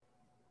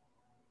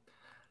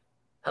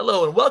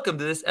Hello and welcome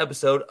to this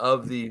episode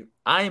of the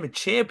I Am a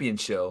Champion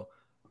show.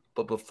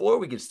 But before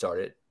we get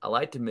started, I'd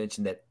like to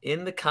mention that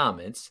in the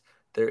comments,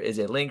 there is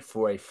a link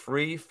for a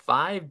free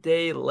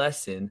 5-day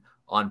lesson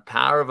on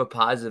power of a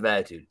positive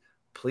attitude.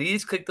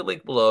 Please click the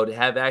link below to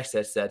have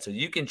access to that so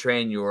you can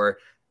train your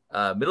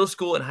middle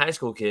school and high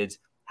school kids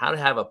how to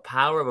have a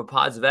power of a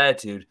positive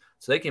attitude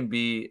so they can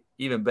be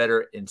even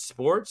better in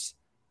sports,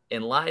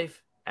 in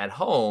life, at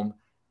home,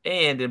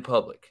 and in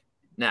public.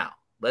 Now,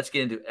 let's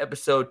get into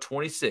episode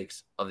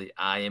 26 of the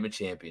I Am a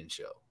Champion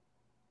show.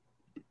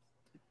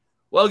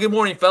 Well, good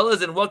morning,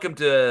 fellas, and welcome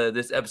to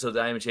this episode of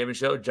the I Am a Champion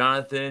show.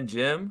 Jonathan,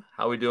 Jim,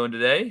 how are we doing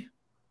today?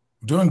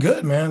 Doing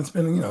good, man. It's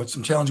been,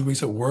 some challenging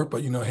weeks at work,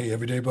 but hey,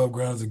 every day above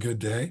ground is a good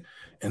day.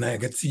 And I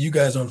get to see you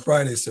guys on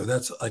Friday, so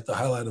that's like the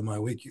highlight of my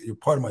week. You're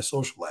part of my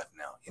social life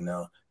now.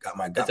 Got It's got a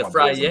my boys on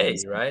Friday,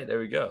 Wednesday. right? There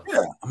we go. Yeah,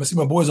 I'm gonna see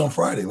my boys on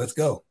Friday. Let's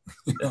go.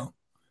 you know,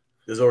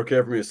 Is it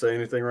okay for me to say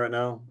anything right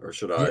now, or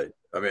should yeah,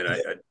 I? I mean,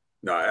 yeah.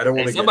 no, I don't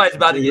Hey, want to get. somebody's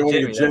about to You get want to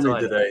Jimmy. get That's all Jimmy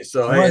I know. today,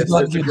 so hey, Somebody's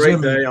about it's to a get great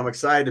Jimmy. day. I'm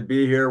excited to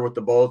be here with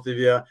the both of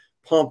you.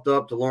 Pumped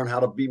up to learn how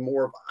to be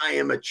more of I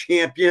am a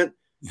champion.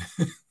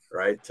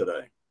 Right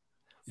today.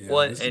 Yeah,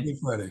 Well, this is a and good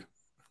Friday.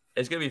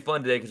 it's going to be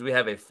fun today because we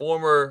have a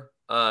former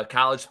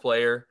college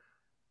player,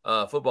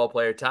 football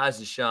player, Taj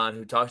Deshawn,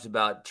 who talks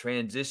about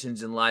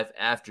transitions in life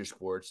after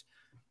sports.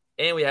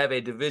 And we have a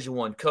Division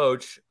I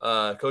coach,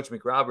 Coach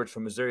McRoberts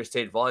from Missouri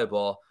State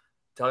Volleyball,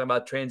 talking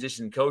about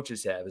transition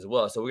coaches have as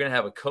well. So we're going to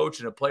have a coach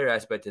and a player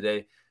aspect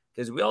today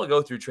because we all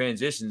go through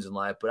transitions in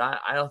life, but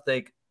I don't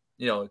think,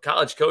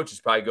 college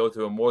coaches probably go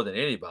through them more than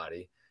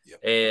anybody. Yep.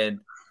 And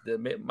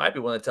it might be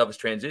one of the toughest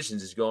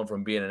transitions is going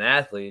from being an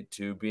athlete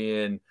to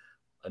being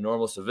a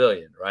normal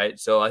civilian, right?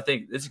 So I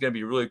think this is going to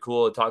be really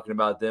cool talking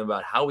about them,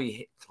 about how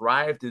we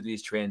thrive through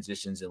these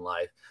transitions in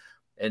life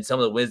and some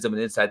of the wisdom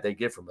and insight they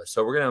get from us.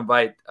 So we're going to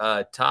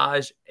invite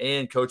Taj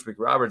and Coach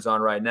McRoberts on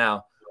right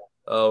now.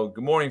 Good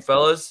morning,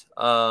 fellas.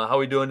 How are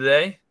we doing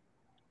today?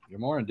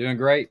 Good morning. Doing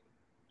great.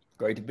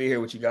 Great to be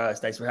here with you guys.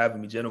 Thanks for having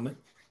me, gentlemen.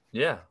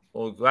 Yeah,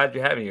 well, glad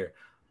you're having here.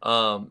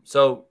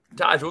 So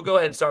Taj, we'll go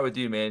ahead and start with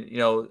you, man.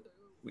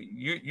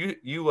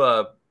 You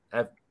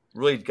have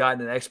really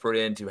gotten an expert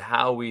into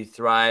how we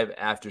thrive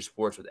after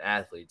sports with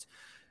athletes.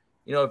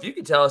 If you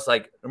could tell us,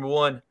 like, number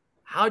one,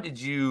 how did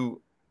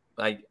you,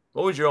 like,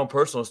 what was your own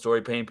personal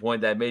story pain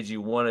point that made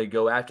you want to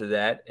go after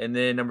that? And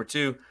then number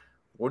two,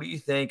 what do you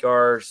think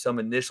are some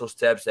initial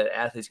steps that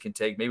athletes can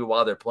take maybe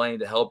while they're playing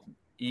to help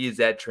ease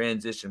that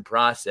transition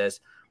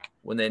process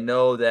when they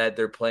know that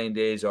their playing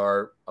days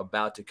are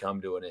about to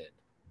come to an end?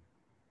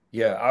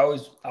 Yeah, I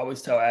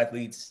always tell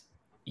athletes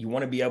you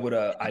want to be able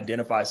to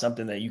identify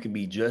something that you can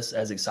be just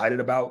as excited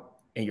about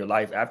in your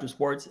life after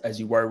sports as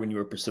you were when you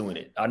were pursuing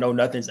it. I know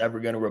nothing's ever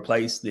going to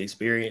replace the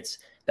experience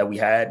that we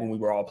had when we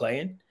were all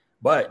playing,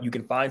 but you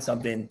can find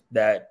something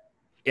that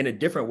in a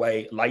different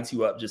way lights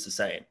you up just the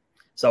same.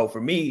 So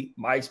for me,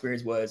 my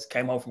experience was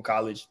came home from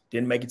college,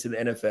 didn't make it to the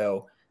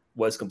NFL,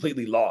 was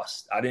completely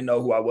lost. I didn't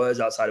know who I was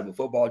outside of a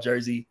football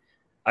jersey.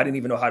 I didn't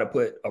even know how to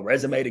put a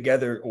resume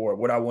together or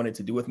what I wanted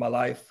to do with my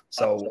life.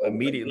 So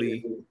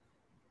immediately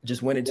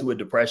just went into a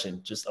depression,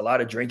 just a lot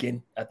of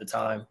drinking at the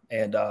time.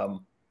 And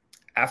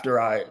after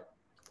I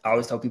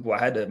always tell people I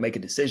had to make a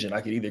decision.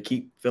 I could either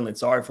keep feeling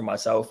sorry for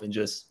myself and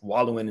just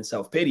wallowing in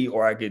self-pity,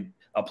 or I could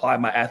apply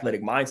my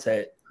athletic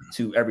mindset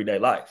to everyday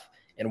life.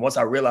 And once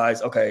I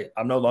realized, okay,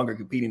 I'm no longer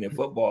competing in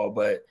football,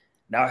 but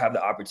now I have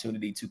the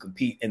opportunity to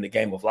compete in the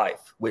game of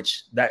life,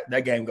 which that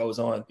game goes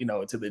on,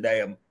 to the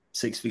day I'm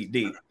 6 feet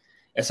deep.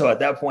 And so at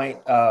that point,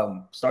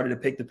 started to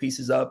pick the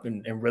pieces up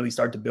and really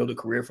start to build a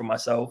career for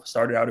myself.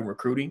 Started out in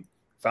recruiting,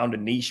 found a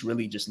niche,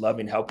 really just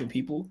loving helping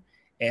people.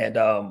 And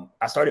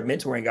I started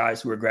mentoring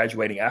guys who were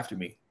graduating after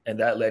me. And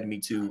that led me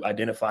to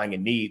identifying a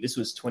need. This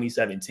was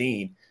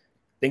 2017.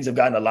 Things have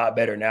gotten a lot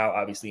better now,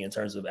 obviously, in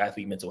terms of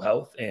athlete mental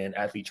health and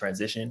athlete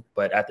transition.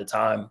 But at the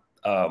time,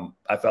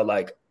 I felt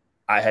like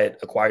I had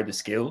acquired the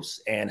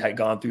skills and had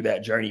gone through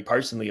that journey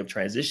personally of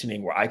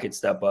transitioning where I could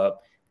step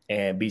up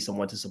and be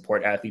someone to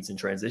support athletes in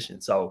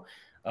transition. So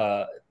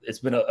it's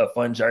been a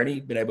fun journey,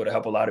 been able to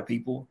help a lot of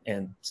people,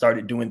 and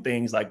started doing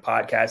things like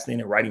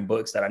podcasting and writing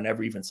books that I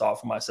never even saw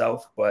for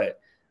myself. But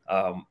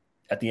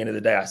at the end of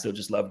the day, I still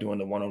just love doing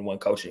the one-on-one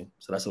coaching.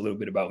 So that's a little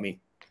bit about me.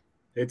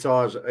 Hey,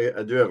 Taj,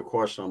 I do have a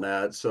question on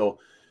that. So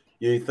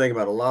you think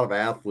about a lot of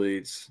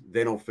athletes,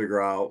 they don't figure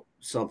out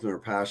something they're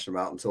passionate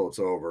about until it's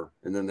over.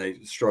 And then they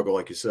struggle,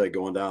 like you said,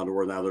 going down to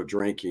where now they're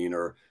drinking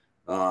or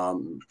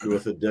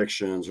with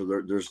addictions,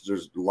 or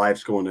there's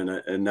life's going in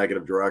a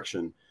negative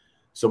direction.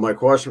 So my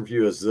question for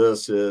you is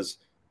this: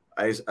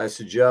 I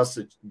suggest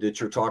that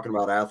you're talking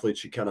about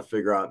athletes. You kind of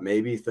figure out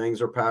maybe things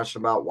they're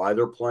passionate about, why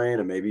they're playing,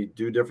 and maybe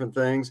do different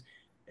things.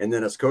 And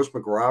then as Coach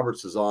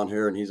McRoberts is on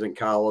here and he's in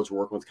college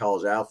working with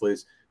college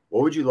athletes,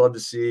 what would you love to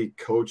see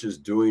coaches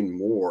doing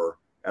more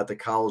at the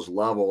college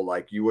level,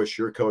 like you wish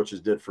your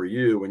coaches did for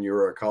you when you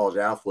were a college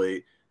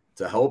athlete,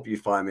 to help you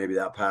find maybe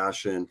that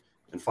passion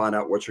and find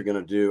out what you're going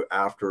to do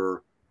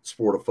after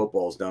sport of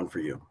football is done for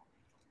you?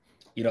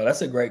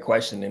 That's a great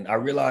question. And I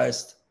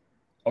realized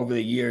over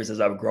the years,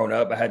 as I've grown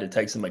up, I had to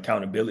take some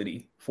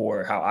accountability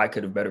for how I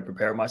could have better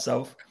prepared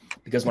myself.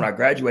 Because when I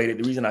graduated,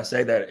 the reason I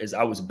say that is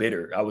I was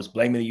bitter. I was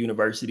blaming the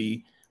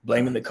university,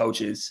 blaming the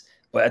coaches.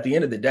 But at the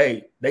end of the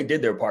day, they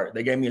did their part.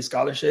 They gave me a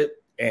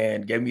scholarship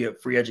and gave me a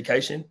free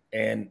education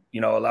and,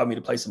 allowed me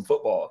to play some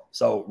football.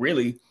 So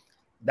really,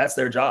 that's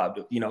their job.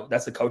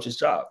 That's the coach's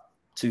job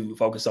to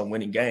focus on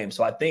winning games.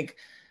 So I think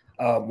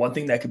one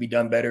thing that could be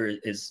done better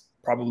is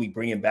probably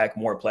bringing back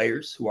more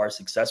players who are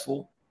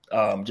successful,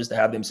 just to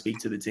have them speak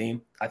to the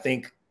team. I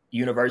think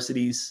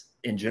universities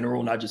in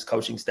general, not just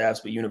coaching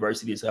staffs, but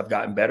universities have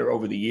gotten better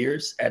over the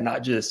years and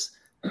not just,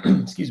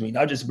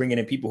 not just bringing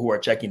in people who are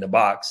checking the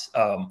box.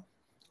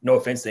 No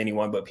offense to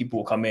anyone, but people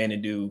will come in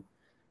and do,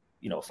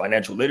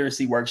 financial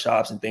literacy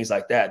workshops and things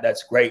like that.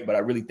 That's great. But I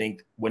really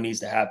think what needs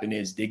to happen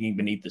is digging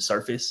beneath the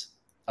surface.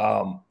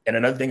 And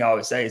another thing I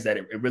always say is that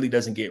it really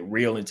doesn't get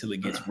real until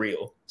it gets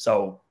real.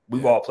 So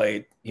we've all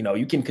played,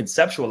 you can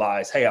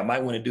conceptualize, hey, I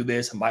might want to do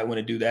this, I might want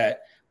to do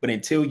that. But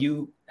until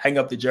you hang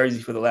up the jersey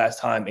for the last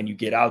time and you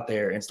get out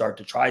there and start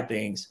to try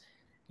things,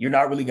 you're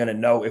not really going to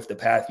know if the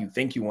path you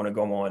think you want to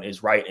go on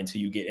is right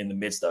until you get in the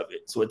midst of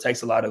it. So it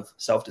takes a lot of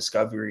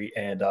self-discovery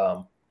and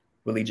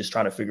really just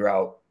trying to figure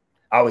out.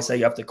 I always say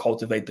you have to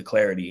cultivate the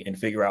clarity and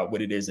figure out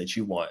what it is that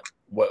you want.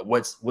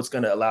 What's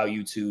going to allow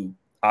you to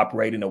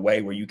operate in a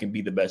way where you can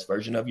be the best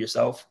version of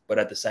yourself, but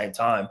at the same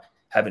time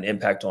have an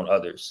impact on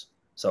others.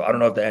 So I don't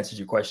know if that answers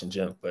your question,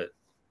 Jim, but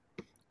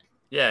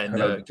yeah.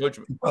 And Coach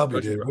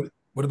probably did.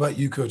 What about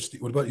you, Coach?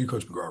 What about you,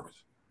 Coach McRoberts?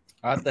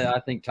 I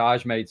think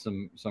Taj made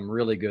some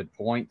really good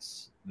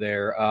points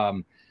there.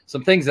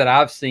 Some things that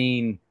I've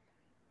seen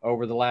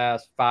over the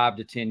last 5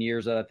 to 10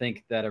 years that I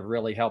think that have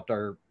really helped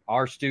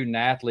our student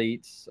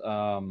athletes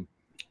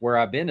where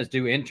I've been is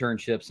do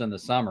internships in the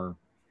summer.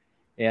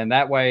 And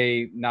that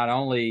way, not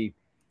only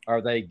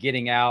are they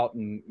getting out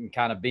and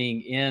kind of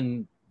being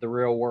in the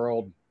real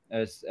world,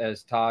 as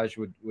Taj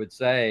would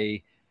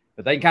say,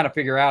 but they can kind of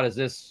figure out, is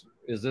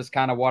this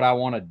kind of what I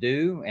want to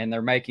do? And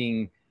they're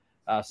making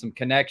some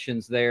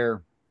connections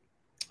there.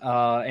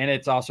 And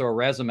it's also a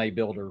resume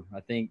builder.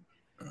 I think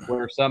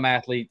where some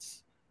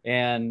athletes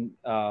and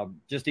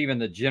just even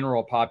the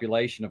general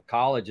population of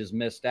college is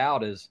missed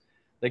out is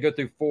they go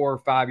through 4 or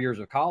 5 years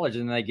of college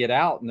and they get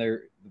out and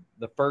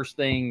the first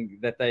thing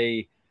that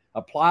they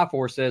apply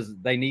for says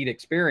they need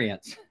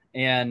experience.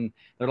 And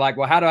they're like,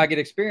 well, how do I get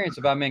experience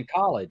if I'm in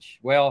college?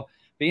 Well,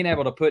 being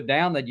able to put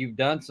down that you've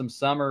done some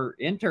summer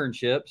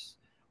internships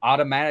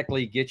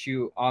automatically gets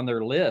you on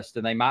their list,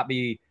 and they might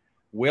be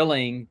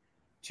willing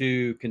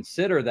to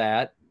consider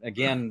that.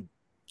 Again,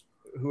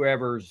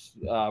 whoever's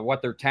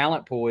what their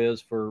talent pool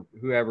is for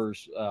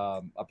whoever's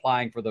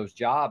applying for those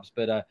jobs,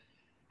 but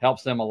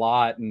helps them a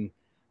lot. And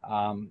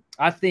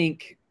I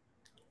think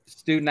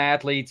student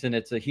athletes, and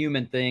it's a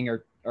human thing,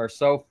 are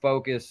so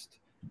focused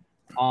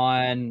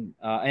on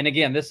and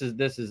again, this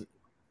is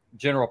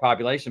general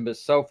population, but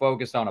so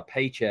focused on a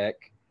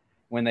paycheck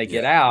when they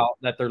get out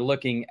that they're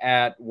looking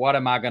at what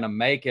am I going to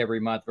make every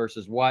month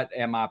versus what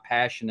am I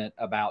passionate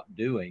about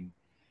doing.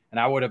 And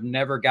I would have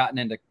never gotten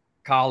into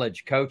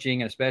college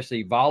coaching,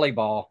 especially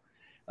volleyball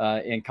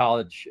in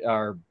college,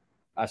 or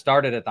I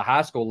started at the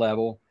high school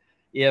level,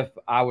 if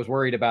I was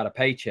worried about a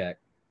paycheck.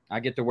 I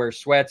get to wear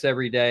sweats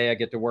every day. I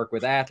get to work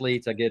with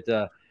athletes. I get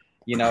to,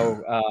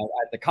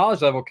 at the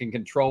college level can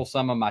control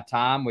some of my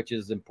time, which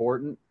is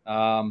important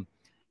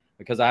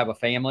because I have a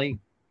family.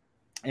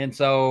 And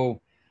so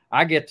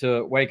I get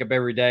to wake up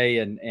every day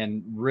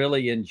and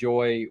really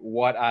enjoy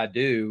what I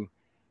do.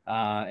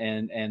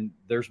 And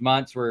there's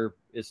months where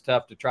it's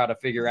tough to try to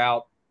figure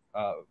out,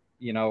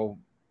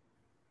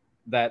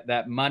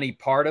 that money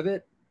part of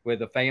it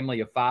with a family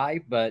of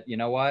 5. But you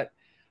know what?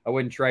 I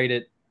wouldn't trade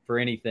it for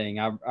anything.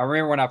 I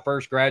remember when I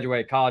first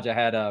graduated college, I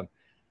had a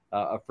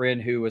friend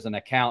who was an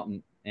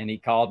accountant, and he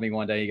called me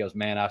one day. He goes,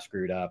 "Man, I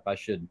screwed up.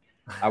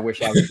 I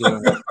wish I was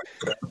doing what."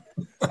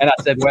 And I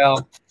said,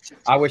 "Well,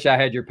 I wish I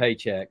had your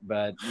paycheck,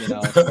 but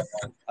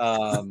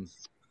I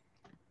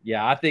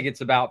think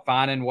it's about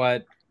finding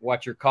what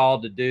you're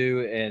called to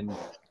do and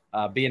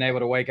being able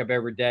to wake up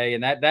every day,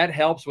 and that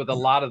helps with a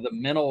lot of the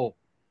mental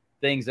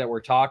things that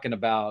we're talking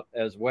about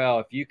as well.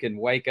 If you can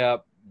wake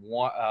up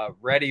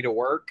ready to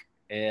work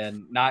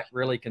and not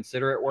really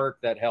consider it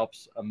work, that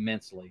helps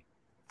immensely."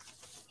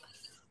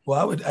 Well,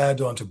 I would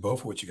add on to both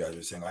of what you guys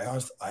are saying. I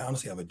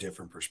honestly have a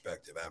different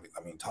perspective.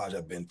 I mean, Taj,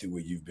 I've been through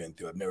what you've been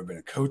through. I've never been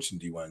a coach in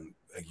D1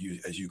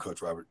 as you coach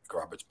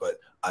Roberts, but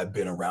I've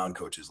been around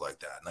coaches like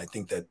that. And I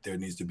think that there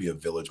needs to be a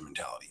village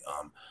mentality.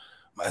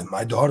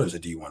 My daughter's a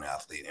D1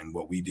 athlete, and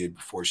what we did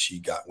before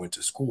she went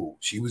to school,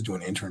 she was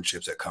doing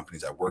internships at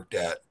companies I worked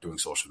at, doing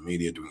social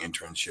media, doing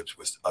internships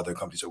with other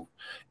companies,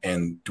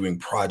 and doing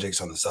projects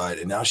on the side.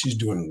 And now she's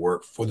doing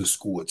work for the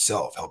school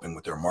itself, helping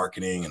with their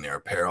marketing and their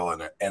apparel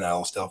and their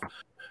NIL stuff.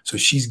 So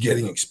she's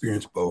getting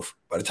experience both.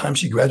 By the time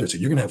she graduates,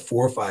 you're going to have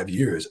 4 or 5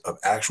 years of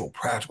actual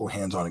practical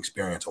hands-on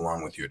experience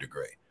along with your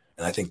degree.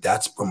 And I think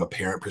that's from a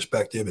parent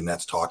perspective, and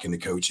that's talking to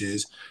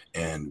coaches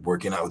and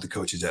working out with the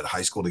coaches at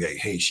high school to get,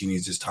 hey, she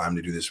needs this time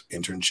to do this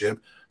internship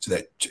so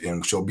that,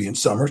 and she'll be in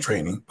summer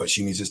training, but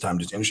she needs this time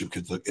to do this internship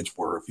because look, it's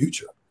for her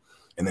future.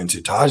 And then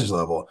to Taj's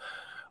level,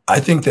 I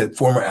think that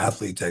former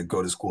athletes that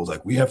go to schools,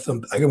 like we have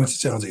some, I went to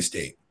San Jose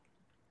State.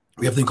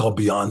 We have a thing called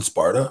Beyond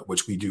Sparta,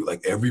 which we do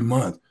like every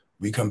month.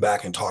 We come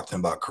back and talk to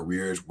them about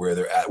careers, where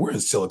they're at. We're in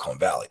Silicon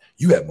Valley.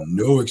 You have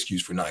no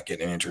excuse for not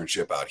getting an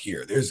internship out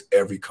here. There's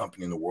every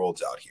company in the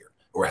world's out here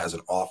or has an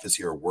office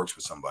here or works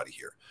with somebody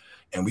here.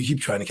 And we keep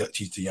trying to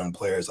teach the young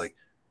players, like,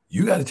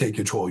 you got to take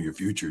control of your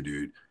future,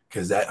 dude.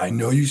 Because that, I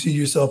know you see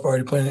yourself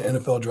already playing the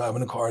NFL,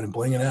 driving a car and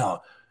blinging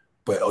out,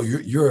 but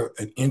you're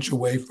an inch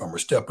away from or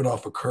stepping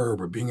off a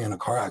curb or being in a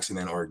car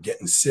accident or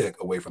getting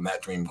sick away from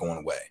that dream going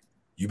away.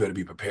 You better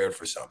be prepared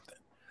for something.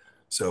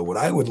 So what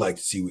I would like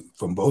to see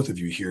from both of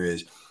you here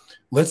is,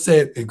 let's say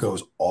it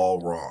goes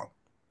all wrong,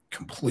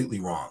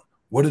 completely wrong.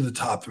 What are the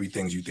top 3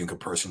 things you think a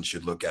person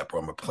should look at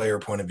from a player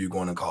point of view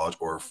going to college,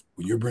 or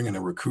when you're bringing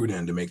a recruit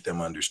in to make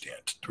them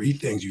understand? 3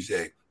 things you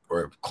say,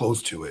 or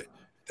close to it,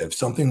 that if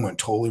something went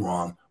totally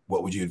wrong,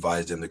 what would you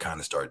advise them to kind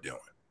of start doing?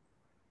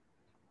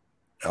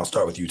 I'll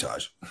start with you,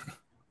 Taj.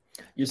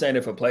 You're saying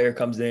if a player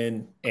comes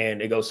in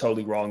and it goes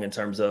totally wrong in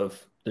terms of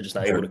they're just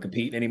not able to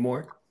compete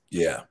anymore?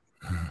 Yeah.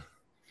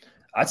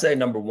 I'd say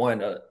number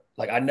one,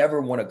 like, I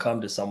never want to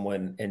come to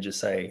someone and just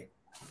say,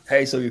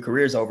 hey, so your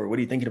career's over. What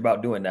are you thinking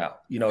about doing now?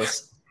 You know,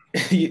 it's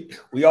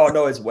we all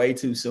know it's way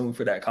too soon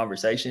for that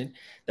conversation.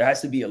 There has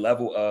to be a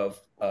level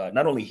of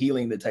not only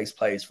healing that takes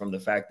place from the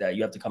fact that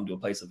you have to come to a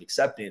place of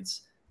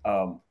acceptance,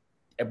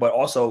 but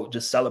also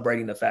just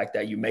celebrating the fact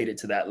that you made it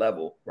to that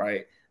level,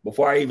 right?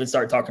 Before I even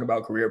start talking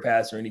about career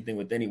paths or anything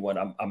with anyone,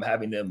 I'm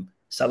having them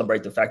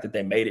celebrate the fact that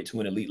they made it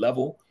to an elite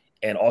level,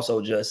 and also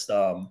just,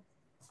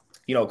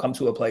 come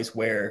to a place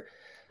where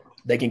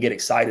they can get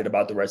excited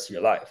about the rest of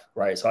your life,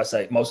 right? So I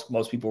say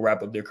most people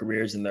wrap up their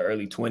careers in their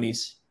early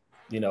 20s,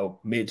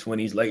 mid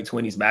 20s, late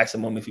 20s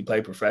maximum if you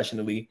play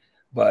professionally,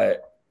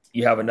 but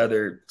you have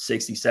another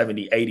 60,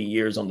 70, 80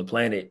 years on the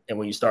planet. And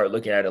when you start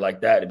looking at it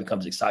like that, it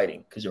becomes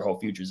exciting because your whole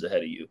future is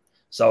ahead of you.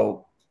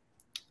 So,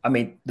 I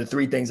mean, the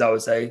 3 things I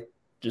would say,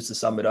 just to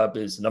sum it up,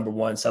 is number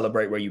 1,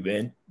 celebrate where you've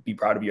been, be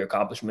proud of your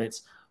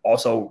accomplishments.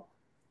 Also,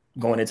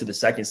 going into the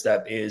second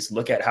step is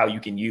look at how you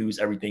can use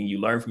everything you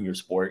learn from your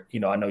sport. I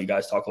know you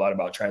guys talk a lot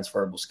about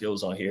transferable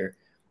skills on here,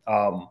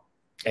 and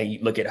you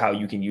look at how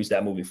you can use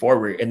that moving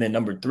forward. And then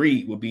number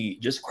 3 would be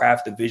just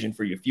craft a vision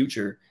for your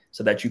future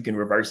so that you can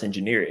reverse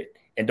engineer it.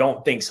 And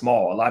don't think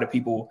small. A lot of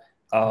people,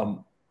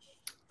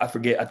 I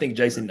think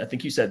Jason, I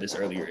think you said this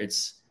earlier.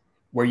 It's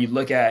where you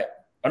look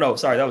at, that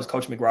was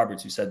Coach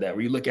McRoberts who said that,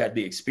 where you look at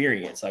the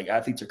experience. Like,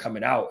 athletes are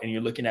coming out and you're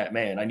looking at,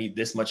 man, I need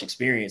this much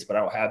experience, but I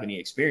don't have any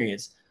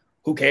experience.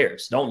 Who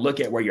cares? Don't look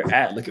at where you're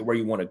at. Look at where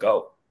you want to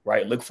go,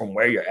 right? Look from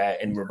where you're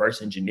at and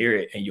reverse engineer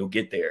it, and you'll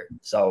get there.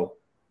 So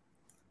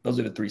those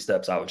are the 3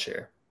 steps I would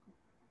share.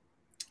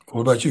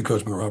 What about you,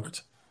 Coach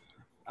McRoberts?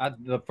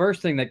 The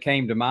first thing that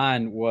came to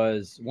mind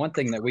was one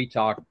thing that we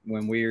talked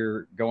when we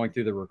were going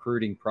through the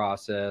recruiting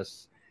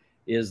process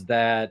is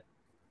that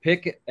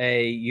pick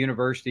a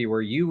university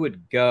where you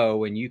would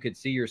go and you could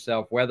see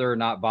yourself whether or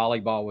not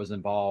volleyball was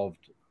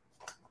involved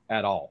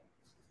at all.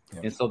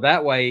 Yeah. And so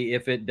that way,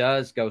 if it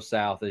does go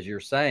south, as you're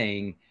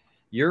saying,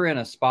 you're in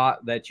a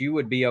spot that you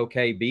would be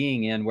okay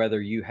being in, whether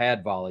you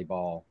had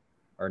volleyball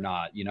or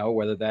not,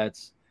 whether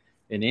that's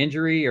an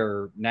injury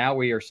or now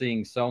we are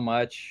seeing so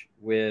much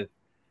with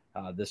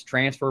this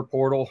transfer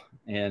portal,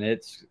 and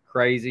it's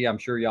crazy. I'm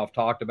sure y'all have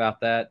talked about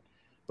that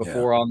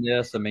before on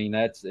this. I mean,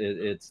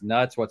 it's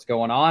nuts what's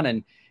going on.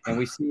 And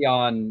we see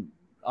on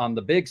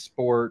the big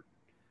sport,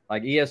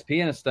 like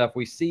ESPN and stuff,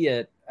 we see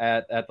it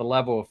at the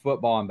level of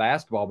football and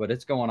basketball, but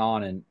it's going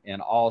on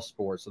in all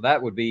sports. So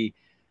that would be,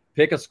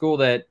 pick a school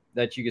that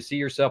you can see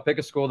yourself, pick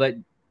a school that,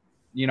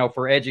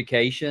 for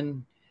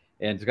education,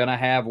 and it's going to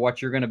have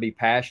what you're going to be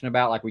passionate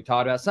about. Like we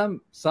talked about,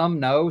 some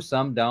know,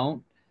 some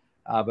don't,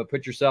 but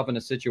put yourself in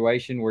a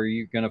situation where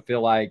you're going to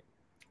feel like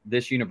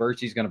this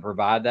university is going to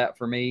provide that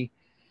for me.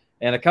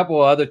 And a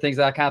couple of other things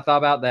that I kind of thought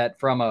about that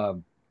from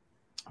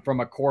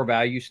a core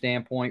value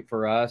standpoint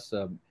for us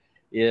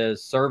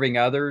is serving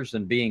others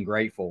and being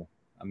grateful.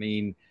 I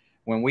mean,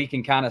 when we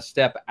can kind of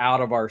step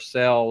out of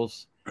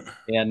ourselves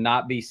and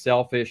not be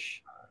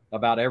selfish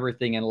about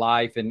everything in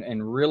life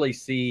and really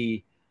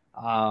see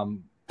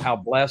how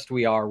blessed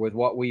we are with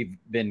what we've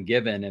been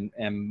given.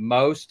 And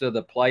most of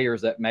the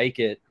players that make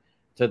it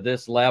to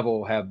this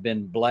level have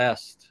been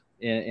blessed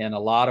in a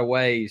lot of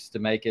ways to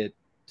make it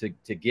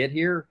to get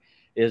here,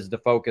 is to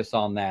focus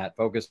on that,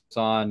 focus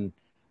on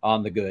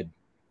the good.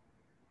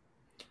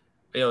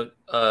 Coach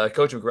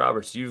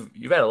McRoberts,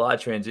 you've had a lot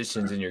of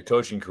transitions in your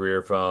coaching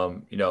career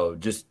from,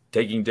 just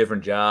taking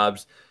different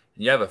jobs.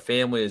 And you have a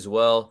family as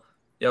well.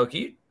 Can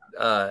you,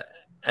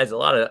 as a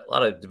lot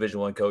of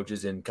Division I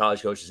coaches and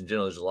college coaches in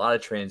general, there's a lot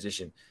of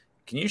transition.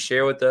 Can you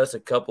share with us a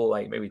couple,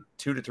 like maybe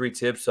 2 to 3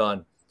 tips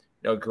on,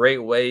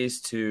 great ways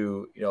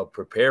to,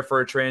 prepare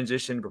for a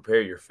transition,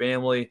 prepare your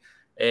family,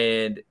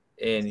 and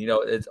And, you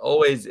know, it's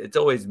always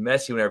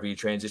messy whenever you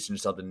transition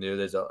to something new.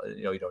 There's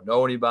you don't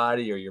know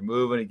anybody or you're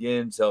moving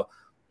again. So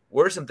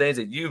what are some things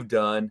that you've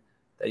done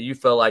that you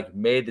felt like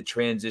made the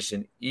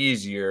transition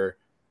easier,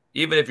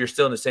 even if you're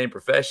still in the same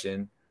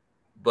profession,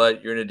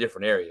 but you're in a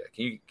different area?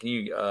 Can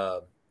you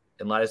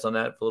enlighten us on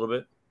that for a little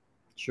bit?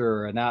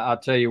 Sure. And I'll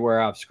tell you where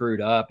I've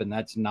screwed up, and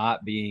that's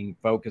not being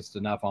focused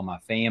enough on my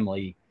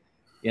family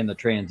in the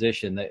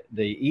transition.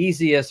 The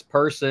easiest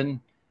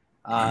person,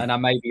 and I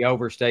may be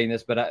overstating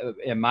this, but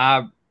in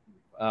my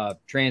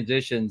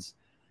transitions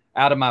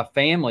out of my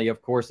family,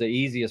 of course, the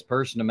easiest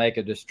person to make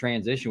this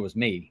transition was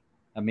me.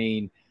 I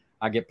mean,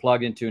 I get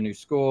plugged into a new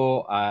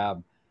school.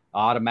 I'm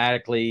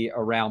automatically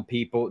around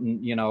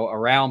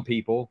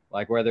people,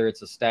 like whether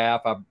it's a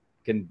staff, I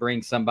can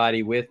bring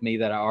somebody with me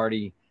that I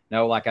already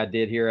know, like I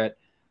did here at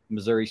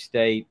Missouri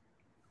State.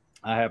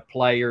 I have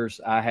players.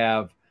 I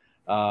have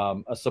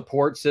a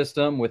support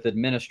system with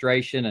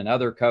administration and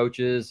other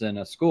coaches and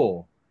a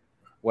school.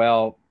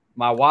 Well,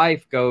 my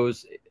wife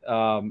goes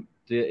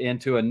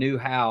into a new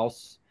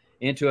house,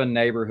 into a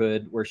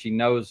neighborhood where she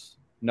knows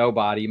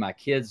nobody. My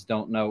kids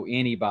don't know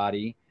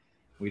anybody.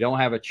 We don't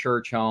have a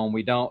church home.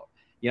 We don't,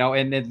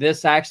 and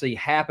this actually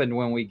happened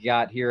when we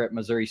got here at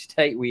Missouri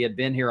State. We had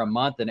been here a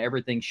month and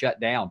everything shut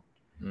down.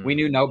 We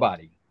knew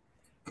nobody.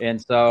 And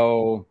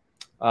so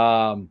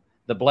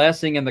the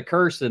blessing and the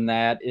curse in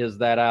that is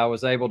that I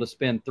was able to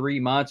spend 3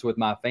 months with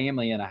my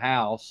family in a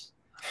house,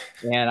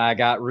 and I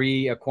got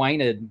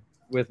reacquainted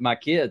with my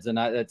kids. And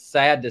it's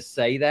sad to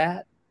say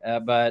that,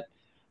 but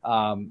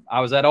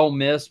I was at Ole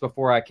Miss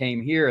before I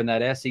came here, and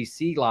that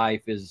SEC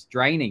life is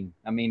draining.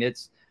 I mean,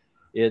 it's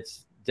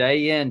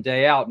day in,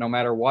 day out, no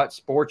matter what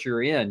sport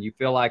you're in, you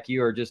feel like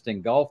you are just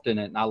engulfed in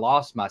it. And I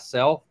lost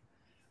myself.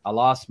 I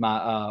lost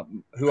my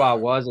who I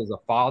was as a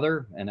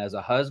father and as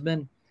a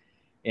husband,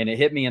 and it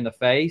hit me in the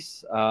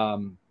face.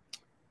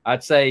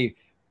 I'd say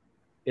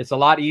it's a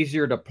lot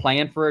easier to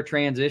plan for a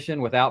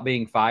transition without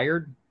being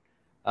fired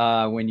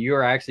when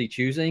you're actually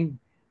choosing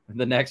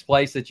the next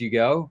place that you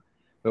go.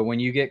 But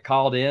when you get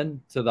called in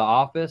to the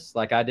office,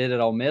 like I did at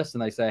Ole Miss,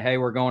 and they say, hey,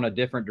 we're going a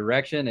different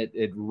direction,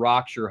 it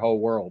rocks your whole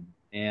world.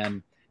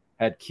 And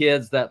had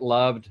kids that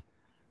loved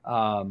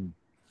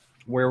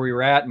where we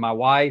were at, and my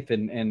wife,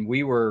 and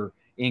we were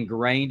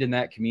ingrained in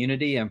that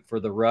community. And for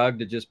the rug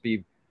to just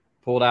be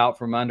pulled out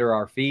from under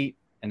our feet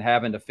and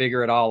having to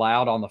figure it all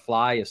out on the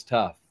fly is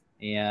tough.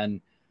 And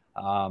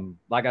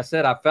like I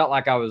said, I felt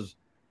like I was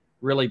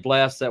really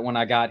blessed that when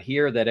I got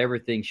here that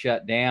everything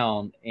shut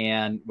down,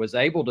 and was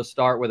able to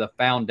start with a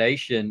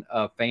foundation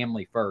of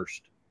family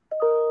first.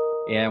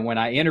 And when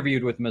I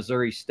interviewed with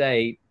Missouri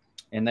State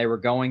and they were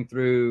going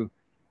through,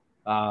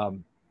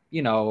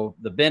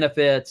 the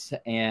benefits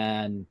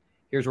and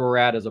here's where we're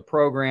at as a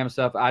program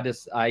stuff,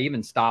 I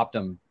even stopped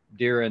them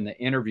during the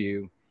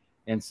interview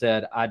and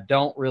said, I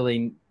don't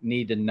really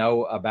need to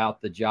know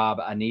about the job.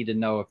 I need to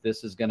know if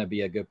this is going to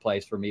be a good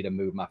place for me to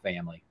move my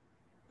family.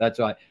 That's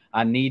why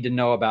I need to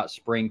know about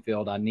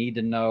Springfield. I need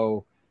to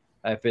know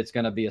if it's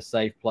going to be a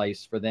safe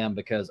place for them,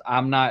 because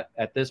I'm not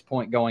at this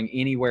point going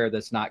anywhere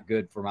that's not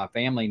good for my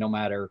family, no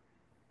matter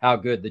how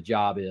good the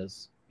job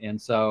is. And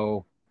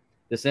so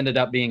this ended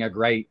up being a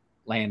great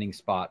landing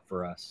spot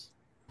for us.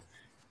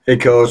 Hey,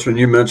 Coach, when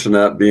you mentioned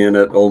that being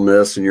at Ole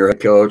Miss and you're a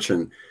coach,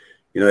 and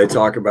they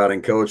talk about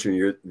in coaching,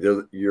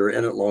 you're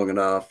in it long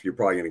enough, you're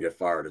probably going to get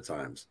fired at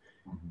times.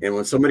 And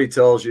when somebody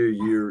tells you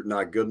you're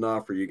not good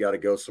enough or you got to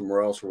go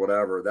somewhere else or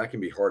whatever, that can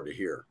be hard to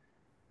hear.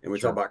 And we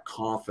talk about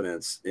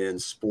confidence in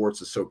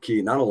sports is so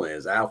key, not only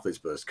as athletes,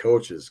 but as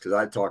coaches, because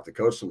I talk to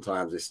coaches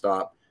sometimes, they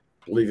stop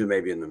believing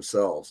maybe in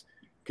themselves.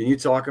 Can you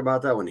talk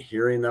about that when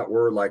hearing that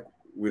word, like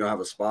we don't have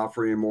a spot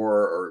for you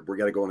anymore, or we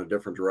got to go in a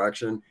different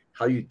direction,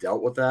 how you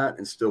dealt with that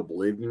and still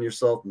believed in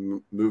yourself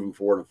moving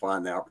forward and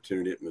find the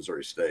opportunity at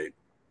Missouri State?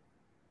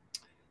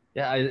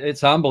 Yeah,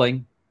 it's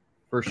humbling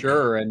for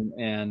sure.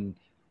 And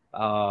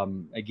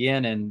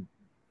again, in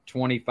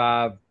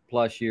 25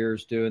 plus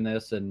years doing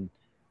this and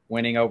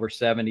winning over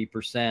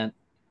 70%,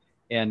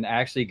 and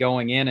actually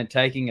going in and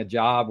taking a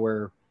job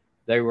where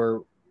they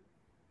were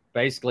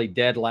basically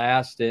dead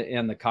last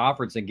in the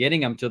conference and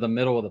getting them to the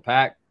middle of the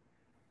pack.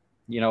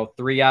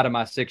 3 out of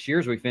my 6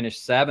 years, we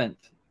finished 7th,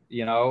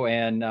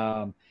 and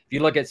if you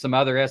look at some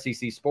other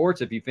SEC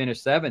sports, if you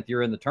finish 7th,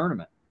 you're in the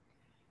tournament.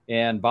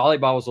 And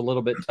volleyball was a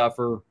little bit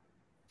tougher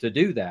to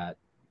do that.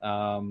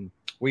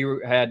 We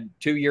had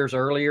 2 years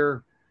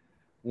earlier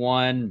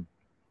won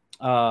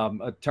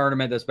a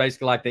tournament that's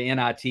basically like the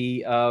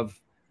NIT of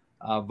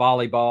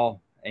volleyball,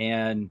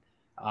 and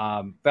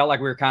felt like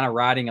we were kind of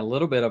riding a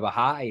little bit of a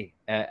high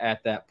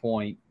at that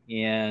point.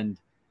 And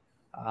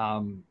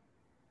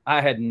I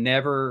had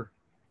never,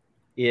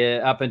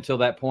 up until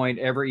that point,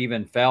 ever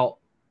even felt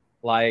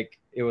like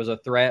it was a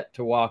threat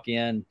to walk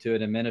into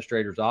an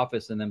administrator's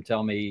office and them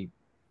tell me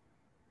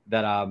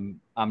that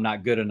I'm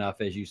not good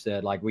enough, as you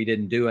said, like we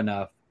didn't do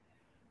enough.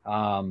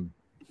 I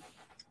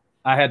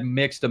had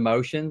mixed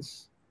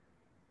emotions.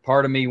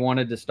 Part of me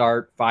wanted to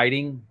start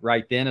fighting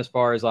right then, as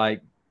far as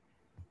like,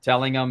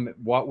 telling them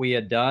what we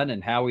had done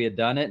and how we had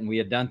done it. And we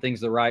had done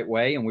things the right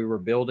way, and we were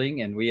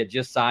building, and we had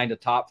just signed a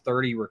top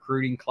 30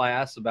 recruiting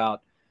class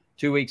about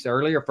 2 weeks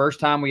earlier. First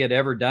time we had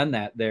ever done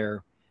that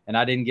there. And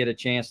I didn't get a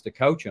chance to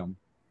coach them.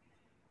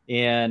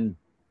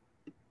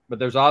 But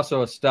there's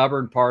also a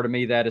stubborn part of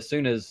me that as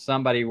soon as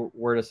somebody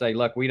were to say,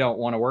 look, we don't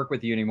want to work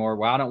with you anymore.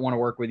 Well, I don't want to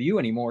work with you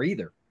anymore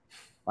either.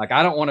 Like,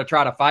 I don't want to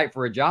try to fight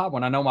for a job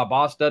when I know my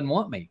boss doesn't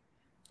want me.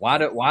 Why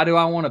do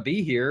I want to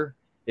be here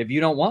if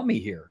you don't want me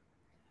here?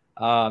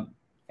 And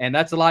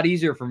that's a lot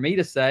easier for me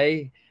to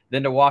say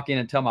than to walk in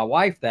and tell my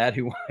wife that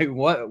who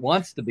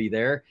wants to be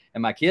there,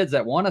 and my kids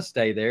that want to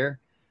stay there.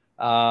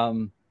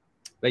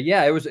 But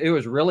yeah, it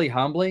was really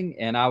humbling,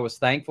 and I was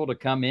thankful to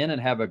come in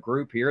and have a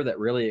group here that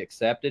really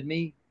accepted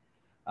me,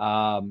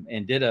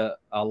 and did a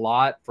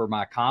lot for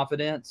my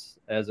confidence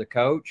as a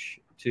coach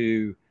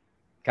to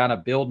kind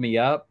of build me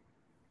up.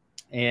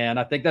 And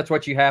I think that's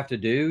what you have to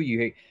do.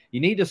 You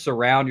need to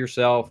surround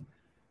yourself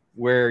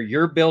where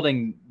you're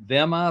building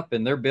them up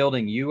and they're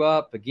building you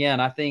up. Again,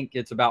 I think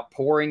it's about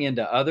pouring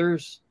into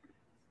others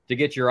to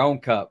get your own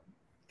cup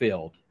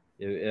filled.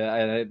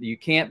 You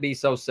can't be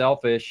so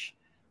selfish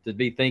to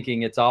be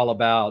thinking it's all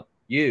about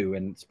you.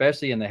 And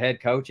especially in the head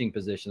coaching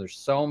position, there's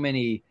so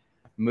many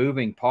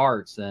moving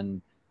parts,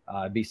 and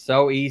it'd be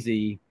so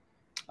easy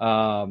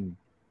to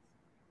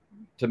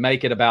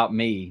make it about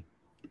me.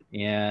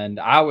 And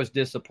I was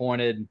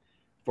disappointed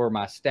for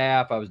my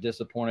staff. I was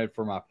disappointed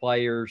for my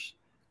players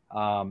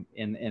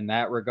in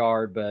that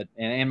regard,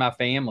 and my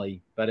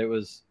family. But it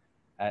was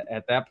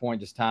at that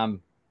point just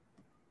time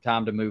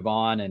to move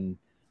on. And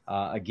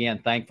again,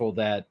 thankful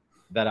that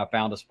I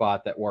found a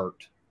spot that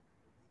worked.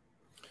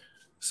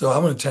 So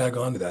I'm going to tag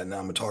on to that. Now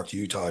I'm going to talk to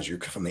you, Taj. You're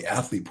from the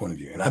athlete point of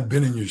view, and I've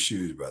been in your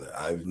shoes, brother.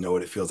 I know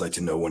what it feels like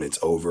to know when it's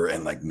over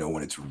and like know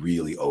when it's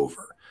really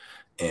over.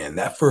 And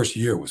that first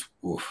year was,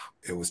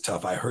 it was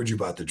tough. I heard you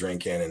about the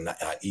drinking and not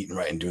eating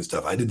right and doing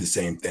stuff. I did the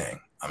same thing.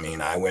 I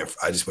mean, I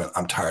just went,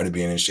 I'm tired of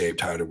being in shape,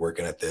 tired of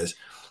working at this.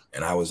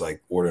 And I was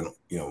like ordering,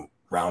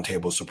 round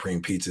table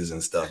supreme pizzas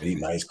and stuff, and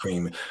eating ice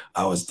cream.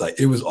 I was like,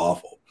 it was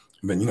awful.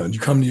 But, you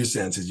come to your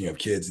senses, you have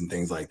kids and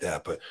things like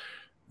that. But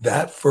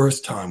that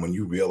first time when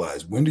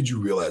did you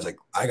realize, like,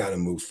 I got to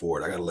move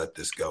forward. I got to let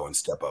this go and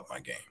step up my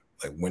game?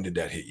 Like, when did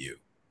that hit you?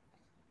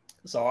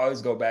 So I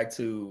always go back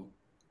to,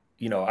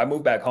 I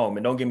moved back home,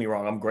 and don't get me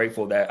wrong, I'm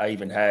grateful that I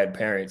even had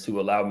parents who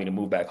allowed me to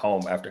move back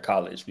home after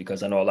college,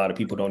 because I know a lot of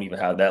people don't even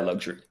have that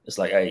luxury. It's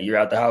like, hey, you're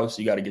out the house,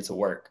 you got to get to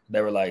work.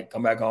 They were like,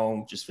 come back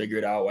home, just figure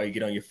it out while you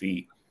get on your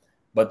feet.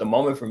 But the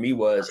moment for me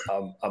was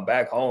I'm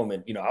back home,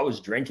 and, I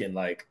was drinking.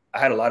 Like, I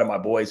had a lot of my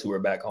boys who were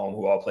back home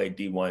who all played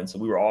D1. So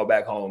we were all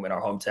back home in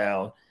our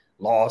hometown,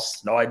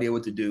 lost, no idea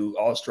what to do,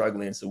 all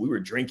struggling. So we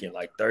were drinking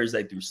like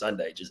Thursday through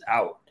Sunday, just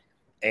out.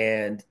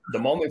 And the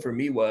moment for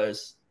me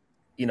was,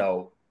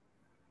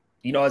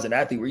 as an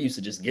athlete, we're used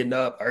to just getting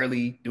up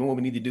early, doing what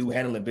we need to do,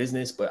 handling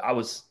business. But I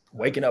was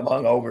waking up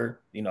hungover,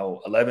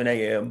 11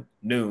 a.m.,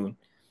 noon.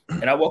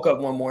 And I woke up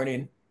one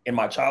morning in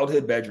my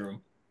childhood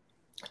bedroom,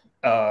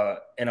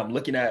 and I'm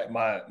looking at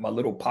my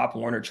little Pop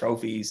Warner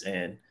trophies,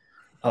 and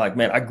I'm like,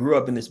 man, I grew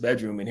up in this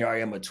bedroom, and here I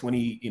am, a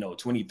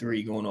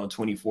 23 going on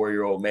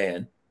 24-year-old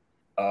man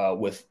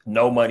with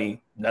no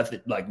money,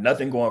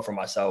 nothing going for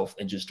myself,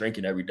 and just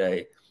drinking every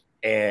day.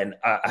 And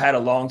I had a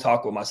long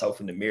talk with myself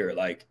in the mirror,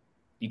 like,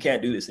 you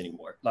can't do this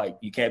anymore. Like,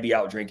 you can't be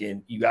out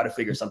drinking. You got to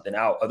figure something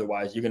out.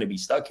 Otherwise, you're going to be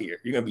stuck here.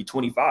 You're going to be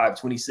 25,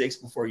 26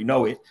 before you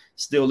know it,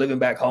 still living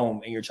back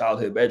home in your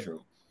childhood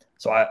bedroom.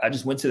 So I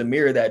just went to the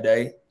mirror that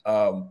day,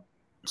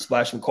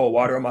 splashed some cold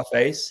water on my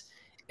face,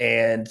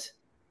 and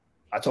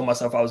I told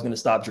myself I was going to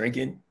stop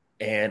drinking,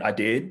 and I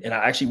did. And I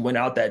actually went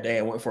out that day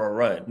and went for a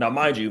run. Now,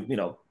 mind you,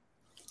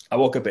 I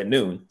woke up at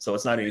noon, so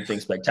it's not anything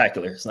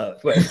spectacular. It's not.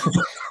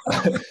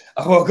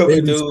 I woke up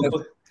at noon.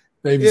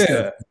 Baby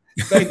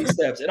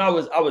steps. And I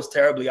was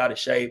terribly out of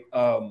shape.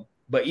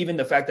 But even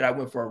the fact that I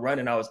went for a run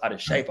and I was out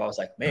of shape, I was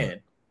like, man,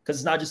 because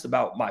it's not just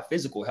about my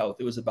physical health.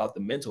 It was about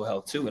the mental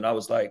health too. And I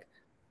was like,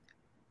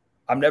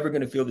 I'm never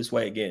going to feel this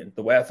way again.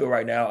 The way I feel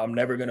right now, I'm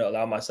never going to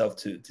allow myself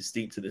to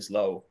steep to this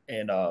low.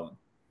 And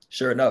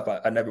sure enough,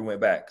 I never went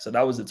back. So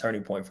that was the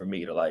turning point for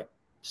me to like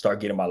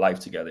start getting my life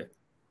together.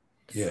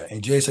 Yeah.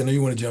 And Jason, I know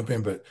you want to jump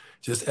in, but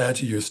just add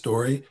to your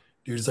story.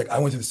 You're just like, I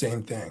went through the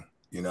same thing.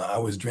 I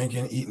was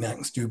drinking, eating,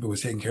 acting stupid,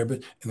 was taking care of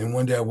it. And then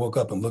one day I woke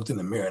up and looked in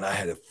the mirror, and I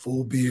had a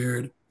full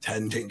beard,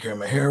 hadn't taken care of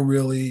my hair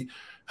really.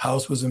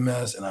 House was a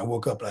mess. And I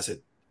woke up and I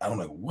said, I don't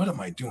know, what am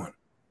I doing?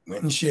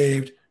 Went and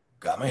shaved,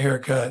 got my hair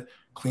cut,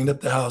 cleaned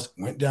up the house,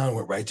 went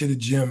right to the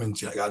gym, and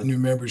got a new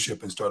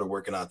membership and started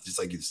working out. Just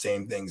like the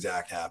same thing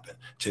Zach happened.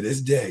 To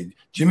this day,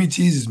 Jimmy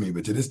teases me,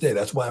 but to this day,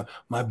 that's why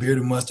my beard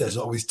and mustache is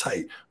always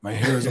tight. My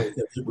hair is always,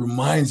 it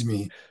reminds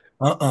me,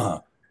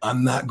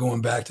 I'm not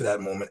going back to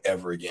that moment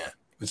ever again.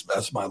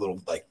 That's my little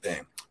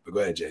thing. But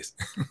go ahead, Jason.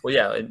 Well,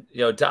 yeah.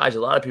 And, Taj, a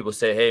lot of people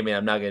say, hey, man,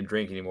 I'm not going to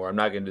drink anymore. I'm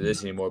not going to do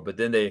this anymore. But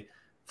then they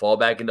fall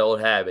back into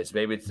old habits.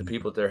 Maybe it's the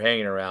people that they're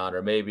hanging around,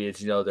 or maybe it's,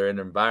 they're in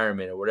an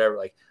environment or whatever.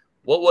 Like,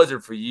 what was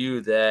it for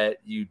you that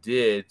you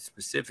did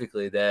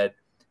specifically that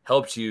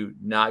helps you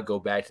not go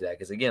back to that?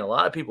 Because again, a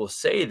lot of people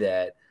say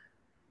that,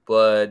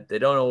 but they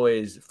don't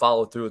always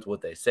follow through with what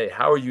they say.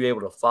 How are you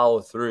able to follow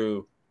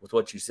through with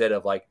what you said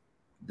of like,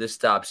 this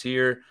stops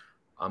here,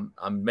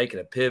 I'm making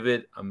a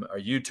pivot, I'm a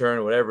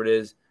U-turn, whatever it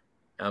is,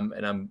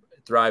 and I'm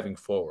thriving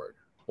forward?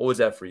 What was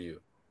that for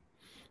you?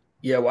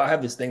 Yeah, well, I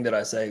have this thing that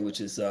I say, which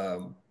is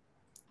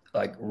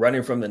like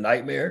running from the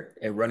nightmare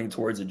and running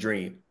towards a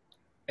dream.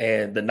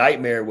 And the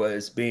nightmare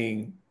was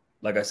being,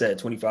 like I said,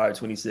 25,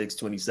 26,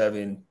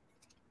 27,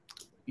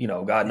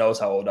 God knows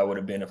how old I would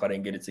have been if I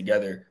didn't get it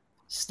together,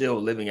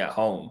 still living at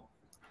home.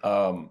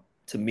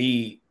 To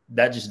me,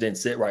 that just didn't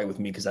sit right with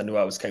me because I knew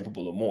I was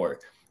capable of more.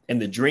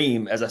 And the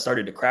dream, as I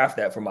started to craft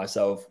that for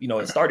myself,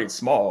 it started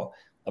small.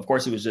 Of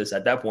course, it was just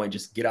at that point,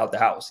 just get out the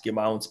house, get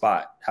my own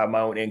spot, have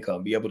my own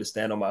income, be able to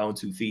stand on my own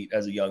 2 feet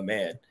as a young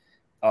man.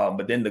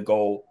 But then the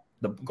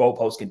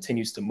goalpost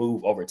continues to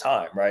move over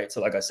time, right?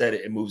 So like I said,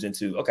 it moves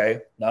into,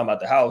 okay, now I'm at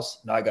the house,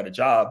 now I got a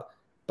job,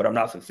 but I'm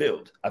not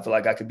fulfilled. I feel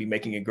like I could be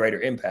making a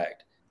greater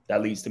impact.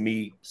 That leads to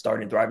me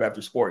starting Thrive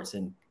After Sports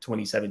in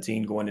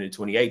 2017, going into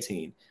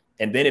 2018.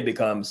 And then it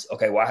becomes,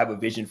 okay, well, I have a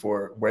vision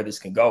for where this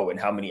can go and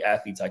how many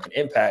athletes I can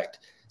impact.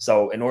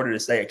 So in order to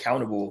stay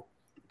accountable,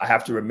 I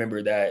have to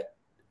remember that.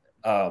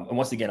 And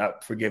once again,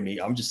 forgive me,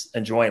 I'm just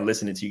enjoying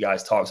listening to you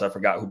guys talk. So I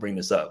forgot who bring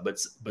this up,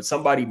 but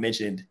somebody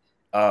mentioned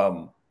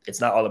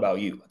it's not all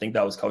about you. I think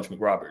that was Coach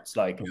McRoberts.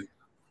 Like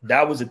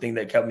that was the thing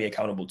that kept me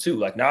accountable too.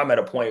 Like now I'm at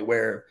a point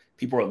where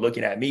people are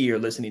looking at me or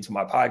listening to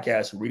my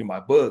podcast or reading my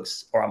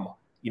books, or I'm,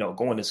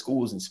 going to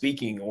schools and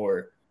speaking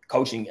or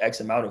coaching X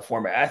amount of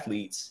former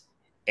athletes.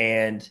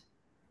 And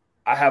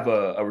I have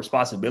a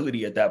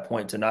responsibility at that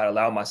point to not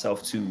allow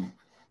myself to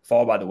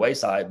fall by the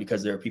wayside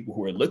because there are people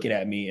who are looking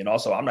at me. And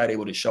also I'm not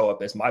able to show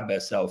up as my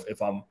best self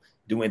if I'm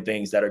doing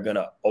things that are going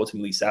to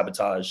ultimately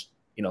sabotage,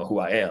 who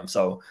I am.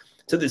 So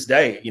to this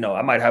day,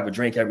 I might have a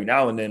drink every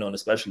now and then on a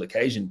special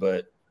occasion,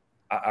 but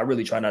I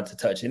really try not to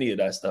touch any of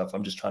that stuff.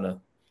 I'm just trying to,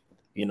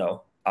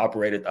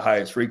 operate at the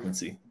highest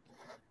frequency.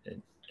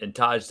 And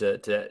Taj,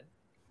 to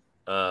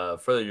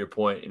further your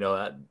point,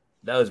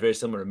 that was very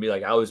similar to me.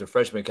 Like I was a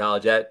freshman in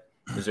college at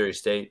Missouri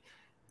State,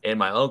 and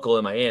my uncle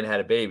and my aunt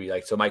had a baby.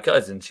 Like, so my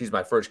cousin, she's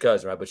my first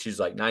cousin, right? But she's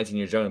like 19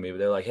 years younger than me. But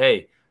they're like,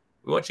 hey,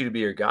 we want you to be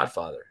your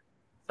godfather.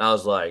 And I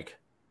was like,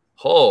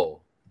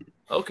 oh,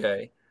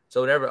 okay.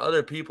 So whenever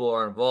other people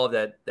are involved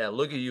that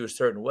look at you a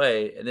certain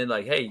way, and then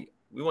like, hey,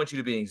 we want you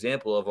to be an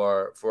example of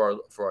for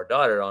our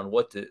daughter on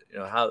what to,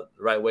 how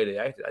the right way to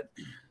act.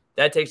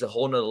 That takes a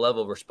whole nother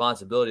level of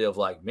responsibility of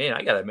like, man,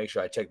 I got to make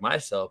sure I check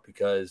myself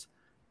because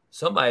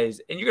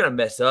and you're going to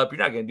mess up. You're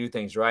not going to do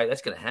things right.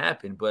 That's going to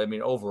happen. But I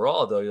mean,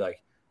 overall though, you're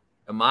like,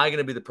 am I going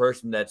to be the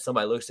person that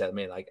somebody looks at,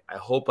 man, like, I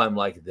hope I'm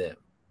like them.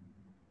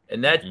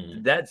 And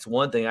that's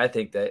one thing I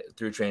think that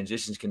through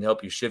transitions can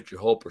help you shift your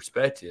whole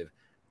perspective.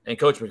 And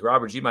Coach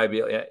McRoberts, you might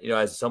be,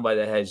 as somebody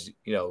that has,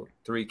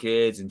 3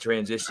 kids and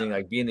transitioning,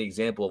 like being the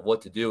example of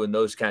what to do in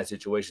those kind of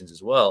situations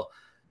as well.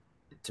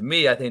 To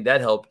me, I think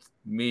that helped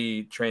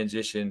me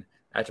transition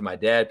after my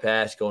dad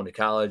passed, going to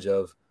college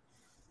of,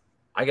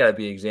 I got to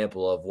be an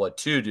example of what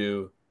to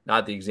do,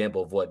 not the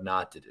example of what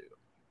not to do.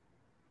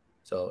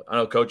 So I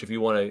don't know, Coach, if you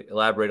want to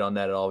elaborate on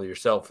that at all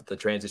yourself with the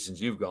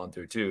transitions you've gone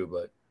through too,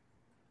 but.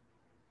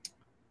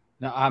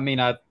 No, I mean,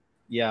 I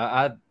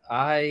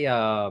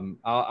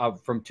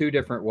from 2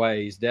 different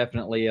ways.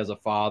 Definitely as a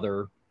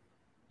father,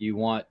 you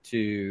want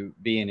to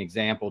be an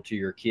example to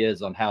your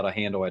kids on how to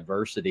handle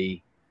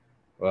adversity,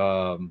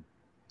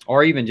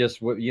 or even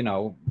just,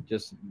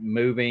 just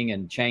moving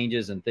and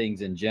changes and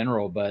things in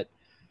general. But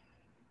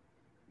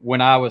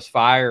when I was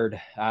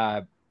fired,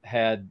 I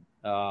had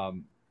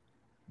the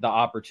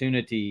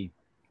opportunity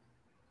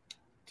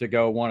to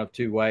go one of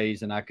 2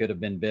 ways, and I could have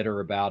been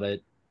bitter about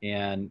it.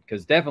 And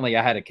because definitely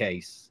I had a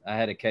case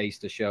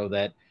to show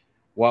that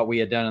what we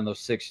had done in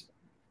those 6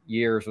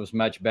 years was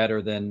much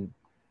better than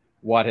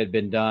what had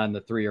been done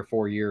the 3 or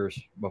 4 years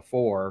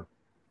before.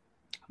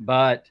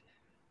 But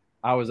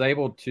I was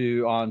able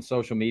to, on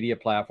social media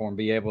platform,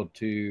 be able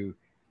to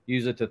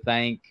use it to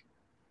thank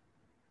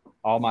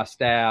all my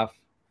staff,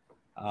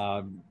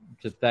 to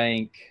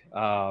thank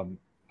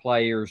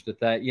players, to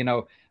thank,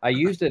 I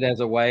used it as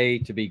a way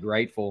to be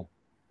grateful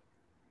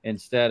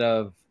instead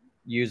of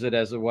use it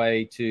as a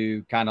way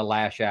to kind of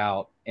lash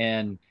out.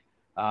 And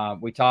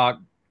we have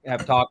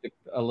talked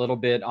a little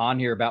bit on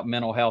here about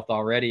mental health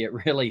already. It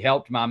really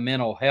helped my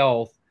mental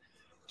health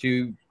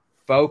to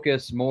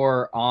focus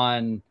more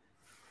on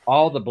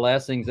all the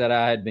blessings that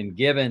I had been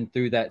given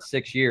through that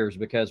 6 years.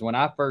 Because when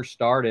I first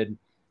started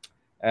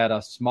at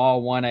a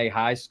small 1A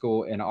high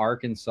school in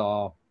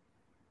Arkansas,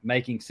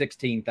 making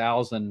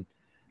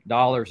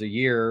 $16,000 a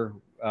year,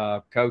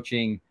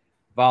 coaching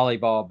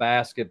volleyball,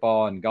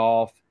 basketball, and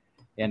golf,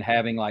 and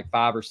having like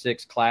 5 or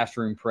 6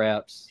 classroom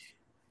preps.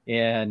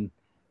 And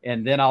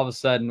then all of a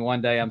sudden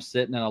one day I'm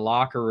sitting in a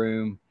locker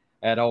room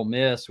at Ole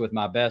Miss with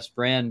my best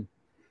friend,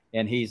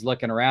 and he's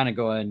looking around and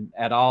going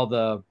at all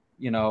the,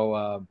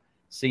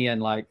 seeing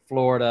like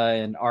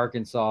Florida and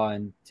Arkansas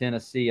and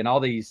Tennessee and all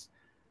these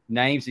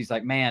names. He's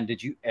like, man,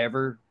 did you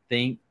ever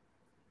think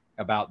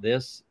about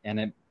this. And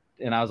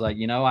I was like,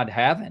 I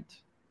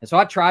haven't. And so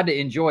I tried to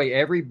enjoy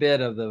every bit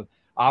of the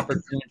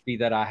opportunity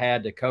that I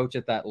had to coach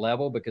at that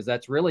level, because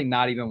that's really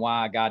not even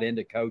why I got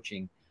into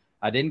coaching.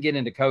 I didn't get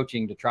into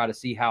coaching to try to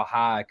see how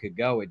high I could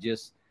go. It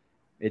just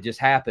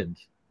happened.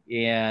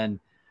 And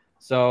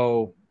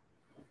so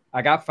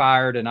I got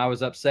fired and I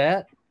was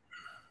upset,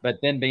 but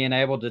then being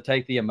able to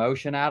take the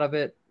emotion out of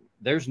it,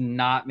 there's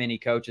not many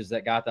coaches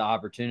that got the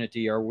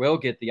opportunity or will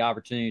get the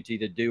opportunity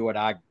to do what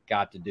I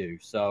got to do.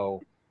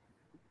 So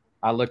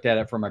I looked at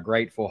it from a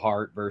grateful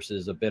heart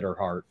versus a bitter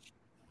heart.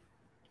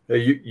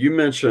 Hey, you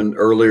mentioned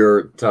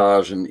earlier,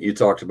 Taj, and you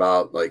talked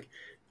about, like,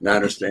 and I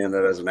understand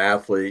that as an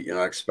athlete,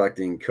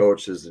 expecting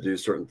coaches to do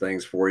certain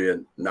things for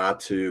you,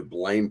 not to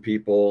blame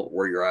people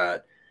where you're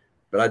at.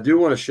 But I do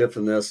want to shift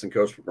in this, and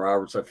Coach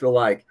McRoberts, I feel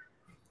like,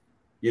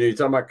 you're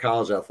talking about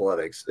college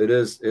athletics. It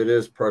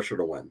is pressure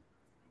to win.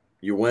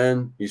 You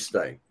win, you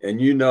stay. And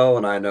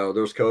and I know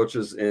there's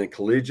coaches in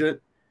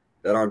collegiate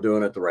that aren't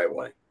doing it the right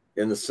way,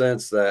 in the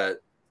sense that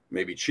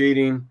maybe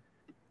cheating,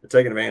 they're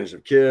taking advantage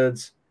of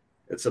kids.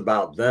 It's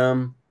about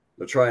them.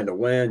 They're trying to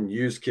win,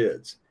 use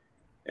kids.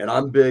 And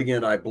I'm big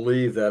in, I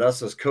believe that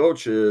us as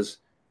coaches,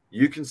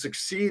 you can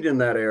succeed in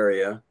that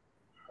area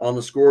on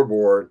the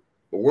scoreboard,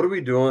 but what are we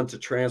doing to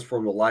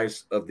transform the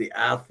lives of the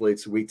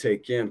athletes we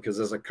take in? Because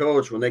as a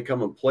coach, when they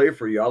come and play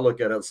for you, I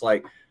look at it, it's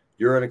like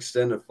you're an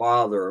extended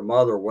father or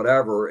mother,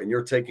 whatever, and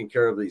you're taking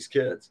care of these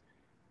kids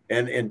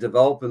and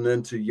developing them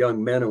into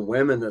young men and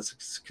women that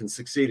can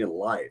succeed in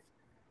life.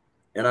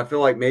 And I feel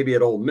like maybe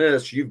at Ole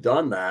Miss, you've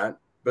done that,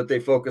 but they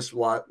focus a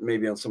lot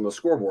maybe on some of the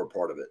scoreboard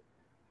part of it,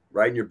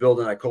 right? And you're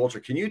building that culture.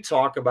 Can you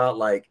talk about,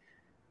 like,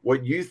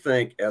 what you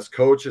think as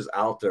coaches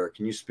out there?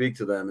 Can you speak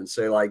to them and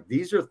say, like,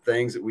 these are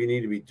things that we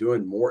need to be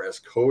doing more as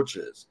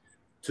coaches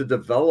to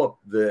develop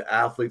the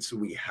athletes that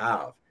we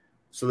have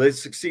so they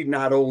succeed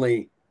not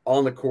only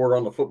on the court,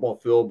 on the football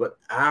field, but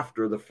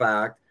after the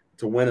fact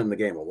to win in the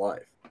game of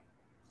life?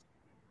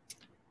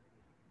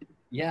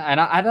 Yeah,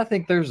 and I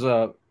think there's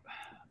a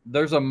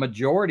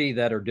majority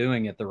that are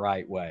doing it the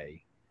right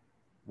way.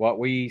 What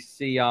we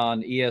see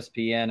on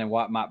ESPN and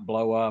what might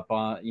blow up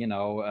on,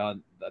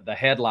 the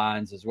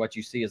headlines is what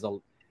you see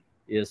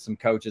is some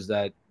coaches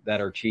that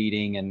are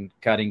cheating and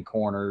cutting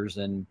corners.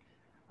 And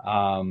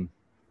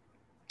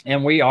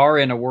we are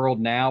in a world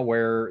now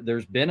where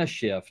there's been a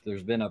shift.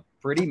 There's been a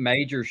pretty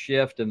major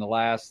shift in the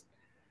last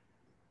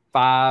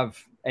 5-8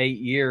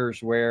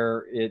 years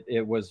where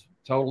it was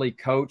totally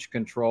coach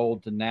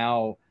controlled to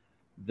now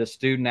the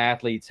student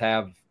athletes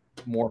have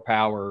more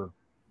power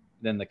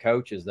than the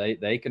coaches.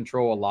 They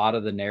control a lot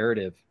of the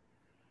narrative.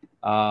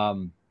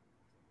 But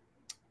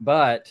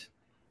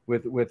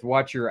with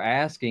what you're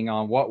asking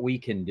on what we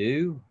can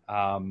do,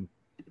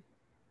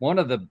 one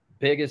of the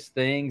biggest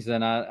things,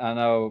 and I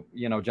know,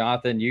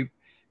 Jonathan,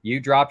 you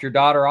dropped your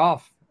daughter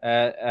off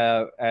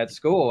at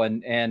school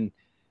and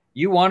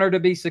you want her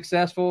to be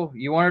successful.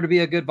 You want her to be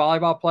a good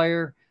volleyball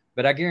player.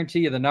 But I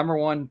guarantee you the number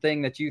one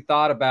thing that you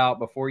thought about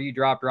before you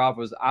dropped her off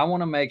was, I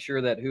want to make sure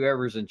that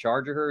whoever's in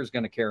charge of her is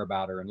going to care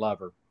about her and love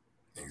her.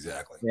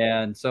 Exactly.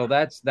 And so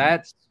that's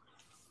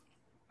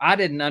I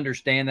didn't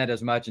understand that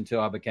as much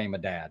until I became a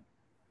dad.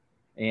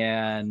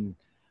 And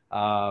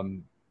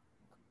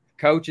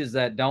coaches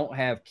that don't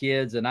have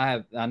kids, and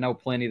I know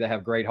plenty that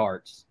have great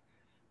hearts,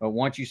 but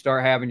once you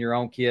start having your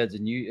own kids,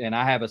 and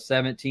I have a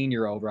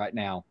 17-year-old right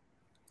now,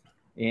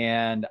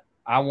 and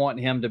I want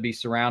him to be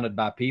surrounded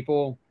by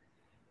people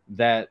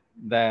that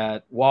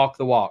walk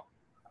the walk,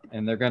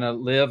 and they're going to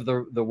live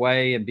the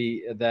way and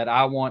be that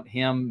I want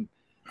him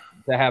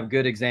to have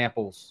good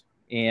examples.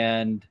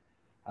 And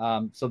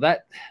so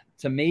that,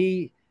 to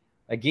me,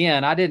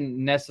 again, I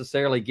didn't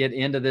necessarily get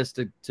into this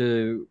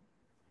to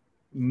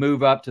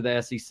move up to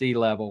the SEC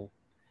level.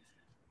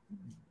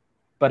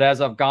 But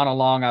as I've gone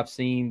along, I've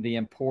seen the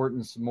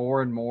importance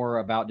more and more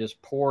about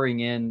just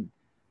pouring in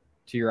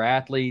to your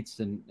athletes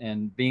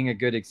and being a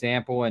good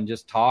example and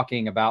just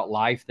talking about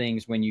life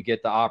things when you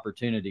get the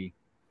opportunity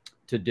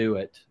to do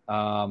it.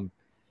 And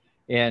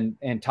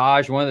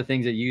Taj, one of the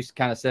things that you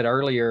kind of said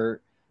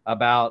earlier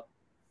about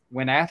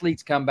when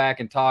athletes come back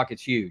and talk,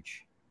 it's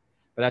huge.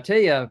 But I tell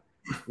you,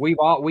 we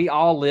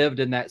all lived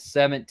in that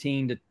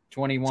 17 to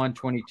 21,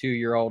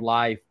 22-year-old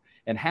life.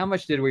 And how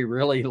much did we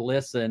really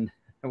listen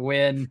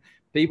when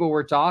people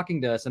were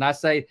talking to us? And I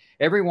say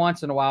every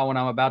once in a while when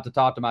I'm about to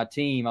talk to my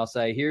team, I'll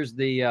say, here's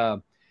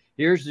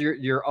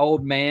your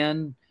old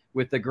man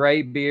with the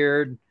gray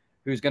beard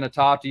who's going to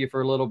talk to you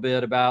for a little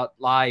bit about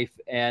life.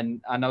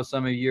 And I know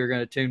some of you are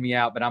going to tune me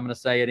out, but I'm going to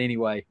say it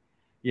anyway,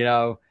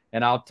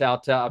 and I'll try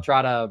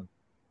to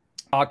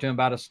talk to him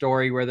about a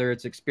story, whether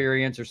it's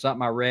experience or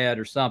something I read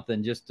or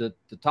something, just to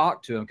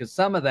talk to him. Because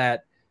some of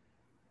that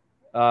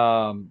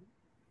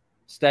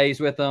stays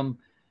with them.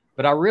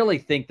 But I really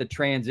think the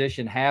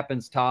transition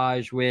happens,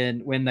 Taj,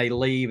 when they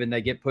leave and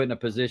they get put in a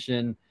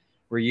position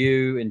where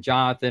you and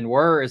Jonathan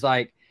were, is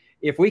like,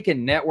 if we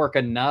can network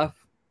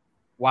enough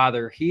while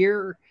they're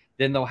here,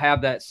 then they'll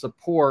have that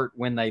support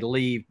when they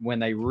leave, when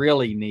they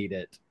really need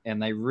it.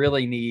 And they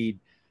really need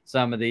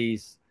some of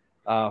these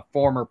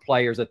former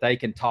players that they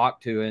can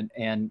talk to.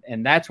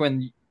 And that's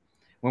when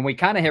we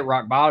kind of hit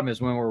rock bottom,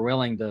 is when we're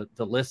willing to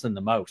listen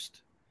the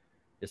most.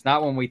 It's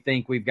not when we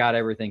think we've got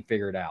everything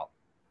figured out.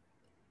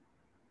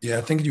 Yeah,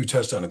 I think you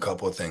touched on a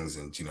couple of things,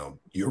 and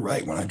you're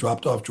right. When I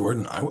dropped off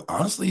Jordan, I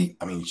honestly,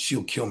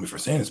 she'll kill me for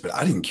saying this, but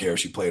I didn't care if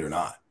she played or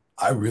not.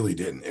 I really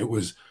didn't. It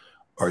was,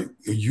 are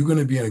you going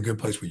to be in a good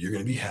place where you're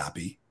going to be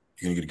happy,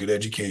 you're going to get a good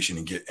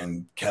education,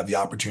 and have the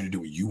opportunity to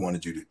do what you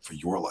want to do for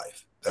your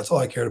life? That's all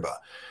I cared about.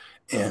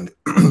 And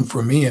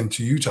for me, and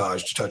to you,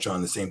 Taj, to touch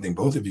on the same thing,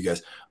 both of you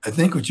guys, I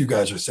think what you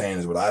guys are saying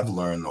is what I've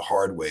learned the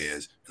hard way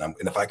is, and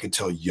if I could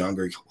tell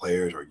younger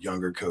players or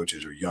younger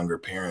coaches or younger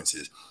parents,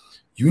 is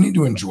you need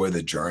to enjoy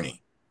the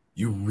journey.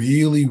 You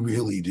really,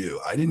 really do.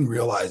 I didn't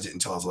realize it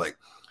until I was like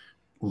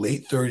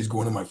late 30s,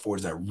 going to my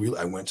 40s.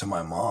 I went to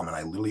my mom and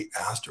I literally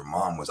asked her,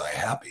 Mom, was I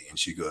happy? And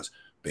she goes,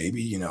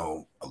 baby,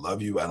 I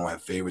love you. I don't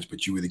have favorites,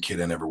 but you were the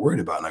kid I never worried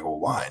about. And I go,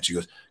 why? And she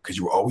goes, because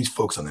you were always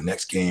focused on the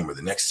next game or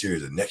the next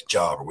series or the next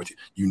job or what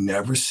you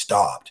never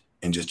stopped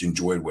and just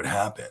enjoyed what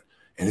happened.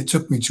 And it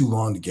took me too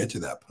long to get to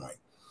that point.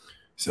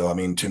 So,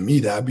 to me,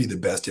 that'd be the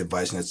best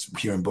advice. And that's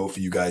hearing both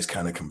of you guys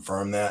kind of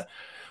confirm that.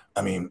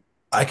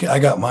 I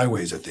got my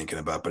ways of thinking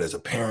about it, but as a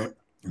parent,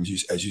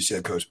 as you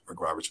said, Coach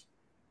McRoberts,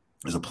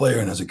 as a player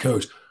and as a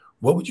coach,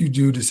 what would you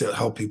do to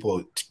help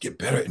people to get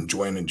better at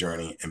enjoying the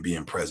journey and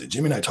being present?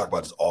 Jimmy and I talk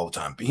about this all the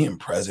time, being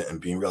present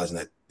and realizing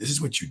that this is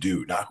what you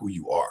do, not who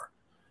you are.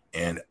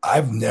 And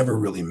I've never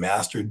really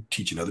mastered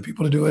teaching other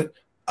people to do it.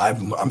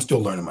 I'm still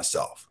learning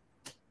myself.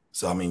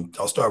 So,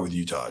 I'll start with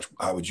you, Taj.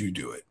 How would you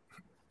do it?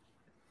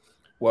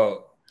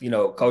 Well,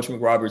 Coach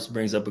McRoberts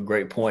brings up a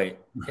great point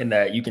in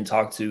that you can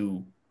talk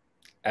to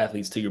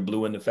athletes till you're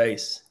blue in the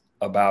face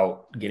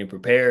about getting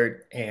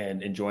prepared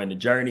and enjoying the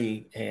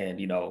journey. And,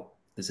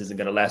 this isn't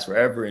going to last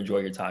forever. Enjoy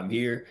your time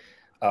here.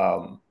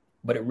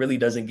 But it really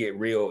doesn't get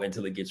real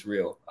until it gets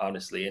real,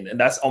 honestly. And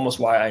that's almost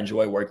why I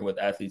enjoy working with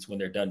athletes when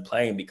they're done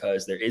playing,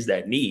 because there is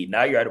that need.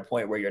 Now you're at a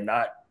point where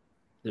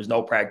there's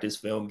no practice,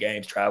 film,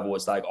 games, travel.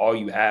 It's like all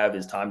you have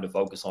is time to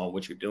focus on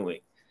what you're doing.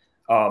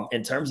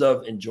 In terms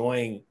of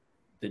enjoying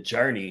the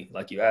journey,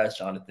 like you asked,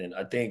 Jonathan,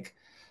 I think,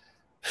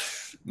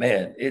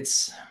 man,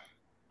 it's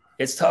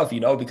tough,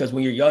 because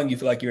when you're young, you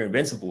feel like you're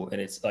invincible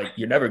and it's like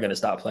you're never going to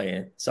stop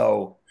playing.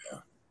 So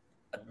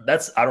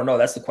I don't know.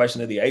 That's the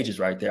question of the ages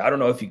right there. I don't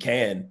know if you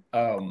can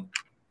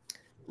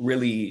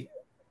really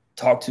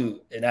talk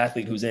to an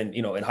athlete who's in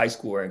high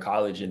school or in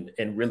college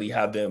and really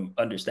have them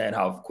understand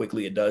how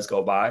quickly it does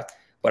go by.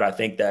 But I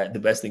think that the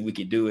best thing we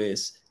could do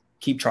is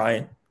keep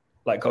trying.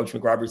 Like Coach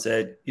McRoberts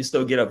said, you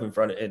still get up in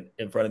front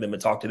of them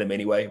and talk to them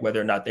anyway. Whether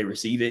or not they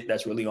receive it,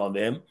 that's really on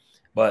them.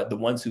 But the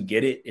ones who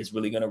get it, it's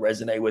really going to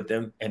resonate with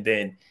them. And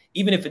then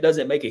even if it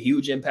doesn't make a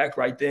huge impact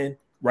right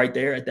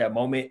there at that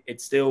moment, it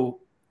still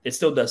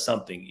does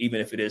something, even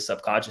if it is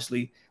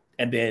subconsciously.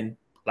 And then,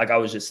 like I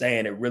was just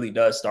saying, it really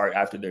does start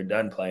after they're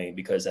done playing,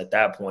 because at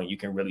that point you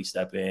can really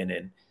step in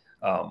and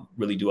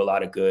really do a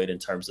lot of good in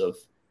terms of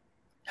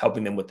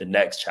helping them with the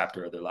next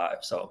chapter of their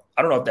lives. So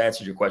I don't know if that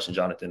answers your question,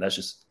 Jonathan. That's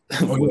just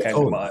what came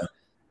to mind.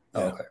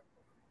 Yeah. Oh, okay.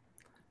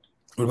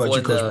 What about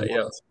you, Coach?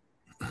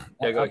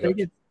 Go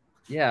ahead.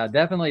 Yeah,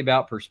 definitely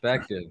about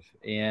perspective.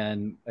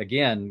 And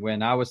again,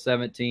 when I was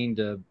 17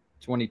 to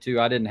 22,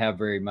 I didn't have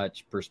very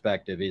much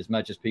perspective, as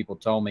much as people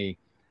told me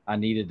I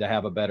needed to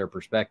have a better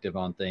perspective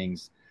on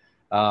things.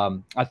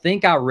 I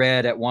think I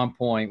read at one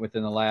point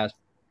within the last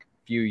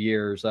few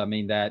years,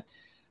 that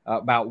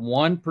about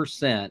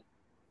 1%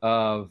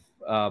 of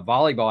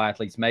volleyball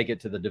athletes make it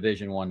to the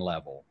Division I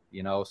level.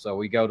 So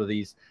we go to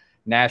these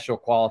national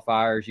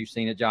qualifiers. You've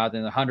seen it,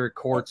 Jonathan, 100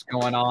 courts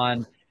going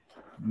on.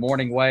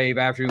 Morning wave,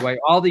 afternoon wave,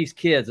 all these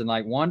kids, and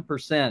like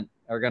 1%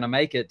 are going to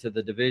make it to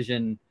the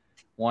Division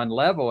I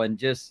level. And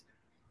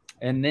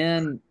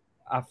then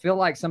I feel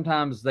like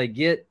sometimes they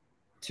get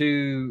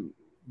to,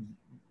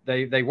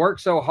 they work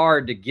so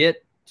hard to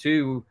get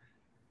to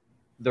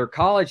their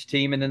college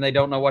team, and then they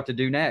don't know what to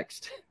do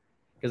next,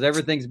 because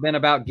everything's been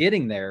about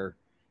getting there.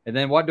 And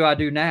then what do I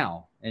do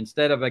now?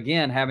 Instead of,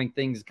 again, having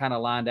things kind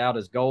of lined out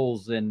as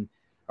goals and,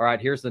 all right,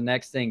 here's the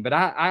next thing. But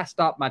I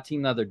stopped my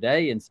team the other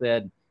day and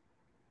said,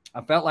 I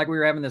felt like we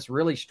were having this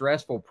really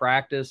stressful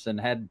practice and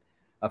had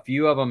a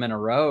few of them in a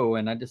row.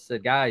 And I just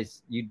said,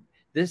 guys,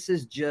 this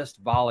is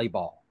just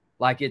volleyball.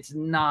 Like, it's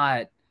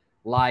not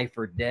life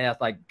or death.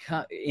 Like,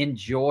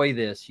 enjoy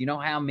this. You know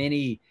how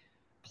many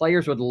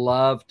players would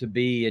love to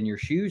be in your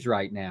shoes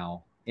right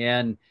now?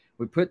 And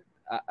we put,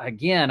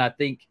 again, I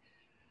think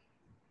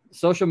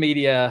social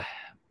media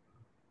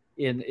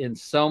in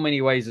so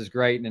many ways is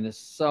great. And in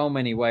so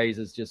many ways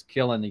is just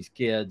killing these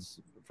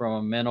kids from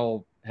a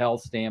mental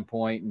health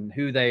standpoint, and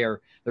who they're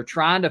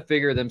trying to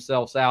figure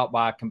themselves out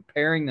by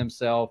comparing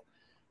themselves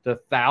to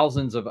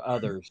thousands of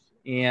others.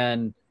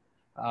 And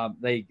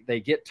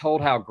they get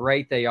told how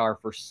great they are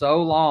for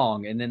so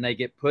long, and then they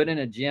get put in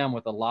a gym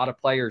with a lot of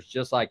players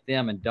just like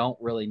them and don't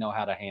really know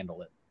how to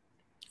handle it.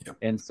 Yep.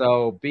 And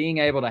so being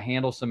able to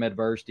handle some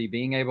adversity,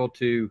 being able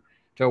to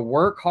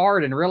work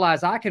hard and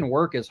realize I can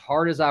work as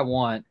hard as I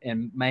want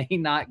and may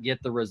not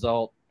get the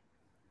result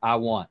I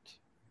want.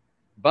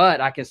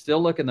 But I can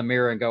still look in the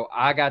mirror and go,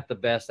 I got the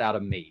best out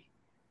of me.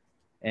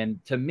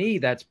 And to me,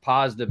 that's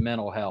positive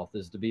mental health,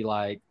 is to be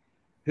like,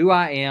 who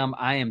I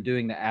am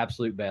doing the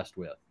absolute best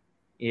with.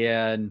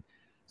 And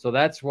so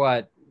that's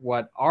what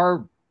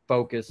our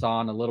focus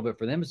on a little bit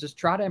for them is just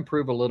try to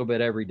improve a little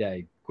bit every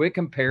day. Quit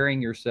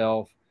comparing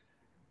yourself,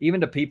 even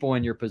to people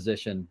in your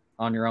position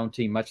on your own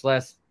team, much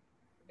less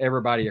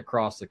everybody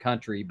across the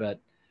country. But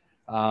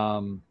I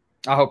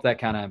hope that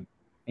kind of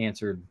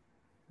answered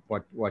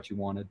what you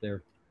wanted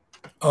there.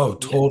 Oh,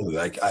 totally.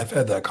 Like I've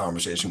had that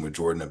conversation with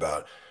Jordan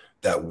about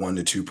that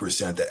 1% to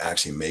 2% that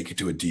actually make it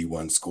to a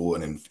D1 school.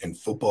 And in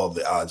football,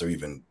 the odds are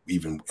even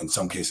in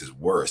some cases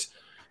worse.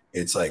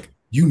 It's like,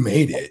 you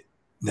made it.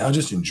 Now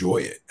just enjoy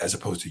it, as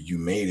opposed to you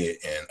made it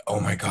and, oh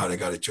my God, I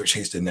got to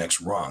chase the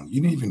next rung.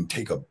 You didn't even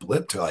take a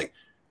blip to like,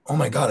 oh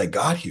my God, I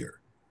got here.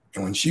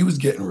 And when she was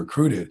getting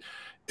recruited,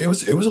 it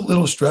was a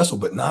little stressful,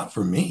 but not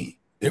for me.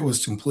 It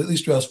was completely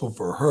stressful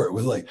for her. It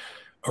was like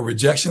a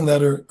rejection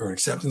letter or an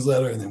acceptance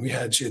letter. And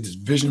then she had this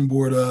vision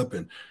board up,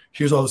 and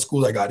here's all the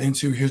schools I got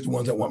into. Here's the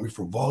ones that want me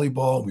for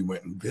volleyball. We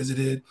went and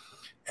visited.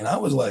 And I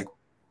was like,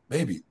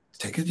 baby,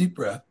 take a deep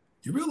breath.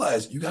 You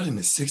realize you got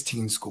into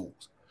 16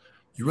 schools.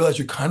 You realize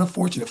you're kind of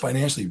fortunate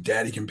financially.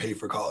 Daddy can pay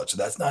for college. So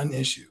that's not an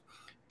issue.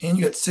 And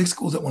you got 6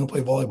 schools that want to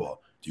play volleyball.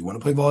 Do you want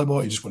to play volleyball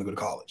or you just want to go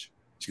to college?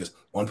 She goes,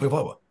 I want to play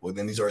volleyball. Well,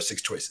 then these are our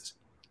 6 choices.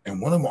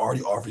 And one of them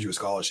already offers you a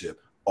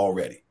scholarship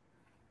already.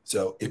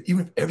 So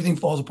even if everything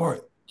falls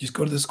apart, just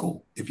go to the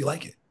school if you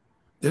like it.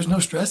 There's no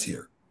stress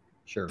here.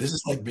 Sure. This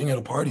is like being at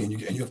a party and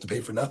you have to pay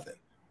for nothing.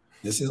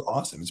 This is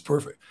awesome. It's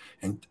perfect.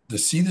 And to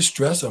see the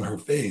stress on her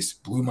face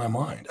blew my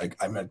mind.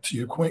 I mean, to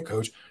your point,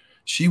 Coach,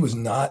 she was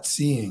not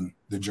seeing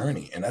the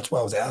journey. And that's why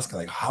I was asking,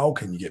 like, how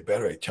can you get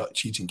better at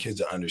teaching kids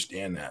to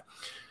understand that?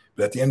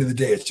 But at the end of the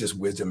day, it's just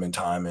wisdom and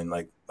time. And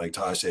like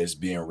Taj says,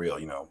 being real.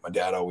 You know, my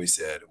dad always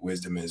said,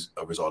 wisdom is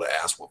a result of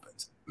ass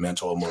whoopings,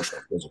 mental,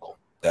 emotional, physical.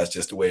 That's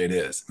just the way it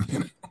is.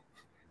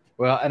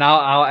 Well, and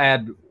I'll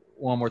add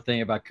one more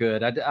thing if I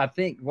could. I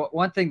think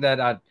one thing that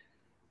I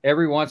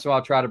every once in a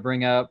while try to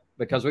bring up,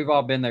 because we've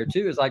all been there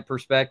too, is like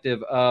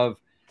perspective of,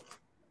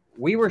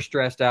 we were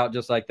stressed out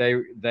just like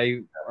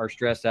they are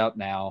stressed out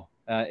now.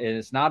 And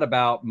it's not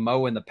about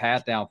mowing the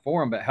path down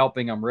for them, but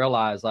helping them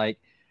realize, like,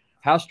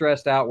 how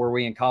stressed out were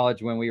we in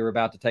college when we were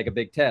about to take a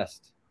big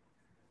test?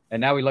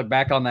 And now we look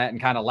back on that and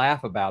kind of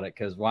laugh about it,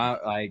 because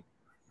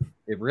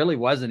it really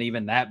wasn't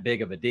even that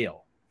big of a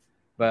deal.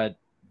 But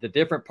the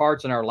different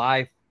parts in our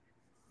life,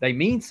 they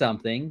mean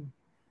something,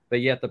 but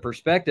yet the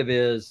perspective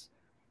is,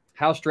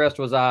 how stressed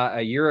was I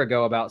a year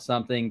ago about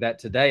something that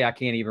today I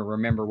can't even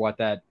remember what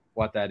that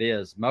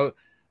is.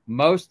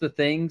 Most of the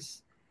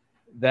things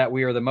that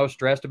we are the most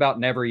stressed about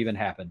never even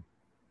happen.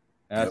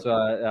 That's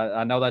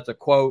I know that's a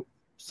quote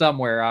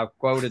somewhere. I've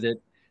quoted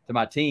it to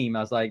my team.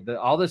 I was like,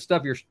 all this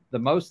stuff, the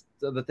most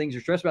of the things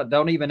you're stressed about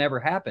don't even ever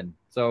happen.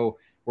 So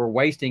we're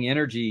wasting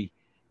energy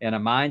and a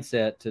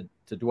mindset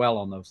to dwell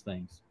on those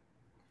things.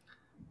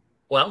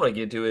 What I'm going to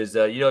get to is,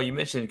 you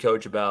mentioned,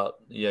 Coach, about,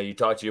 you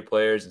talk to your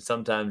players and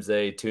sometimes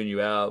they tune you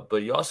out,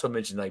 but you also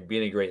mentioned like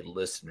being a great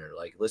listener,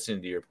 like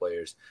listening to your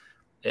players.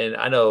 And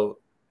I know,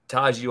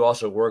 Taj, you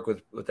also work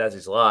with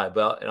athletes a lot,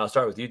 and I'll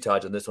start with you,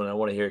 Taj, on this one. I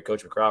want to hear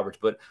Coach McRoberts,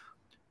 but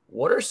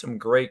what are some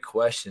great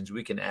questions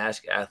we can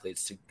ask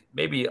athletes to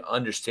maybe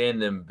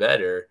understand them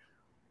better,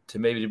 to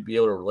maybe be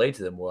able to relate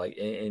to them more, like,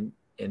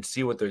 and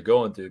see what they're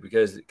going through?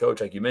 Because,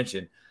 Coach, like you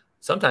mentioned,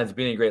 sometimes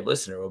being a great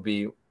listener will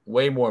be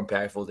way more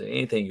impactful than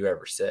anything you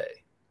ever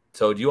say.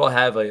 So do you all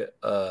have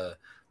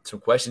some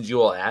questions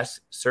you all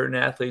ask certain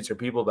athletes or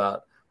people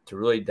about to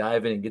really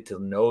dive in and get to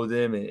know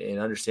them and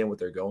understand what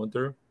they're going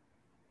through?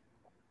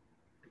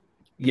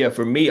 Yeah,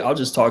 for me, I'll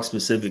just talk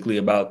specifically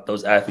about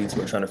those athletes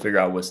who are trying to figure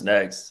out what's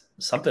next.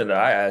 Something that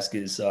I ask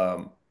is,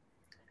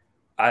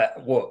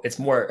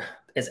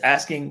 it's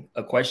asking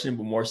a question,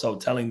 but more so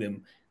telling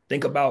them,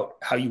 think about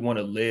how you want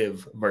to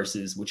live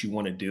versus what you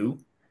want to do.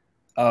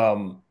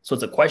 So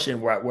it's a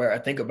question where I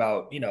think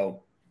about, and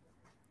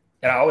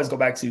I always go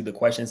back to the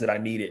questions that I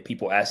needed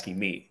people asking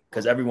me,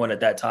 because everyone at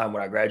that time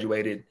when I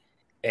graduated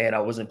and I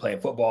wasn't playing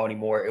football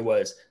anymore, it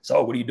was,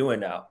 so what are you doing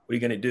now? What are you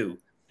going to do?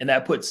 And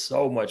that puts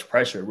so much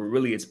pressure. Where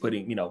really it's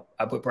putting,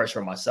 I put pressure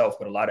on myself,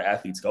 but a lot of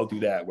athletes go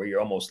through that where you're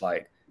almost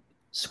like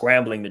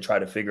scrambling to try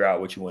to figure out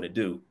what you want to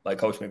do. Like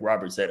Coach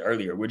McRoberts said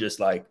earlier, we're just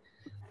like,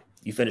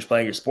 you finish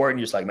playing your sport and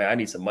you're just like, man, I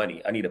need some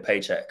money. I need a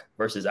paycheck,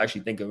 versus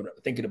actually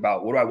thinking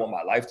about, what do I want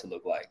my life to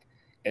look like?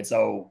 And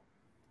so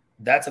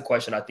that's a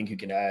question I think you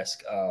can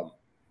ask. How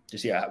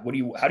do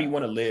you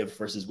want to live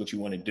versus what you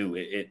want to do?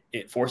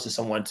 It forces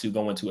someone to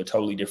go into a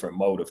totally different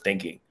mode of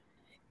thinking.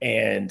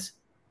 And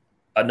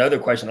another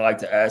question I like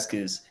to ask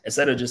is,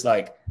 instead of just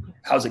like,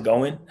 how's it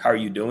going? How are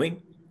you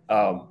doing?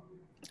 I'll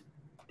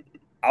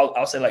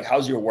say, like,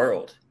 how's your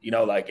world?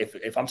 Like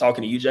if I'm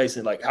talking to you,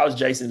 Jason, like, how's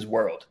Jason's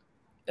world?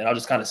 And I'll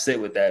just kind of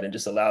sit with that and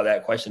just allow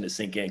that question to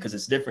sink in, because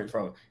it's different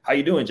from how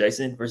you doing,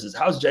 Jason, versus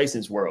how's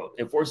Jason's world.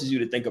 It forces you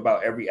to think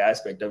about every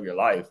aspect of your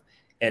life.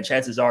 And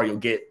chances are you'll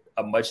get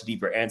a much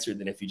deeper answer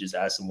than if you just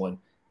ask someone,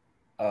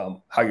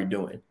 how you're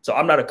doing. So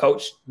I'm not a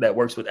coach that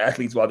works with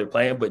athletes while they're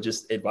playing, but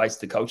just advice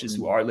to coaches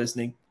who are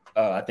listening.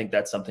 I think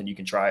that's something you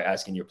can try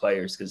asking your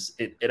players, because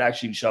it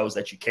actually shows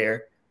that you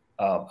care.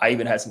 I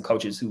even had some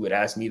coaches who would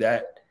ask me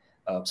that.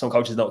 Some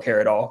coaches don't care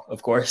at all,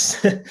 of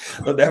course.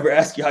 They'll never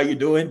ask you how you're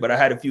doing. But I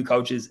had a few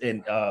coaches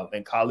in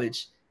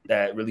college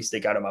that really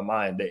stick out in my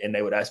mind, and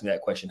they would ask me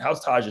that question: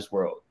 how's Taj's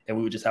world? And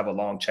we would just have a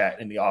long chat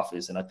in the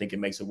office. And I think it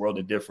makes a world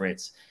of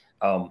difference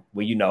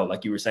when, you know,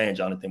 like you were saying,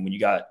 Jonathan, when you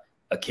got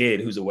a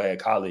kid who's away at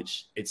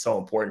college, it's so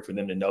important for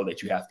them to know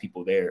that you have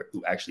people there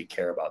who actually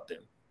care about them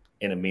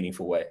in a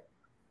meaningful way.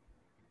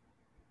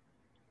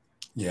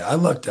 Yeah, I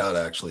lucked out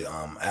actually.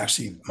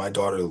 Actually, my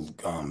daughter,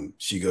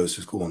 she goes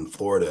to school in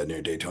Florida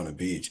near Daytona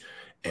Beach,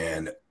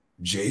 and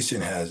Jason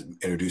has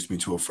introduced me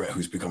to a friend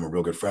who's become a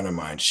real good friend of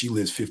mine. She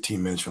lives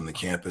 15 minutes from the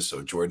campus,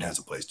 so Jordan has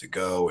a place to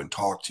go and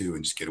talk to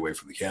and just get away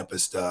from the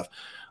campus stuff.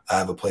 I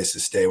have a place to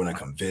stay when I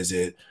come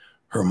visit.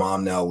 Her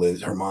mom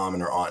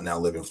and her aunt now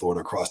live in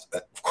Florida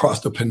across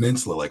the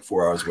peninsula, like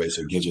 4 hours away,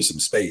 so it gives her some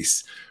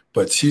space.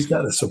 But she's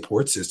got a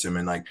support system,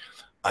 and like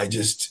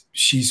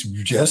she's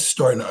just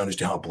starting to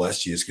understand how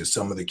blessed she is, because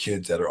some of the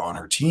kids that are on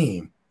her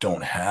team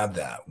don't have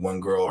that. One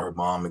girl, her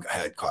mom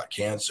had caught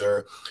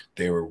cancer.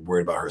 They were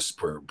worried about her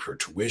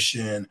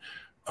tuition.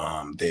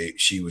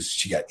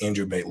 She got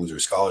injured, may lose her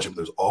scholarship.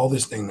 There's all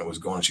this thing that was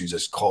going on. She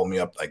just called me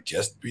up like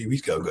just 3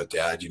 weeks ago, go,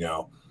 Dad, you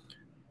know,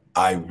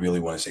 I really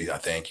want to say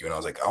thank you. And I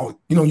was like, oh,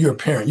 you know, you're a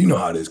parent. You know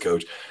how it is,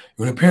 Coach.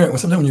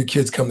 Sometimes when your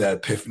kids come to that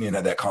epiphany and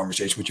have that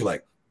conversation with you,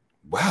 like,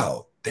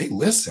 wow, they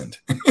listened.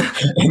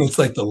 And it's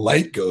like the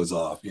light goes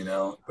off, you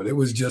know. But it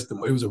was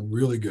a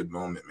really good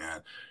moment,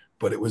 man.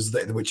 But it was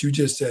what you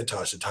just said,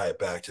 Tosh, to tie it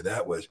back to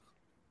that was,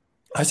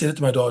 I said it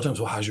to my daughter times,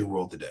 well, how's your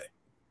world today?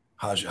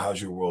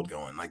 How's your world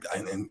going? Like,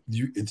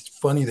 it's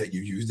funny that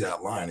you use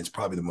that line. It's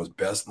probably the most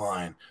best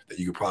line that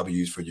you could probably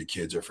use for your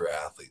kids or for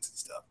athletes and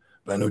stuff.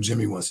 But I know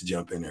Jimmy wants to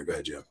jump in there. Go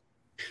ahead, Jim.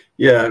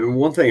 Yeah, and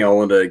one thing I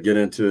wanted to get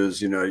into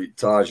is, you know,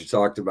 Taj, you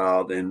talked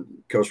about, and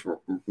Coach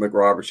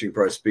McRoberts, you can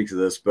probably speak to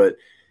this, but,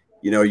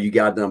 you know, you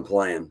got done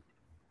playing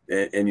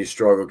and you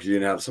struggled because you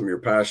didn't have something you're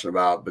passionate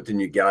about, but then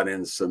you got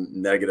in some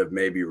negative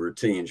maybe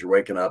routines. You're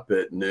waking up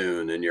at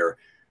noon and you're,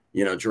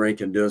 you know,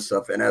 drinking, doing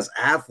stuff. And as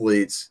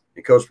athletes,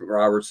 and Coach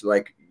McRoberts,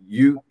 like,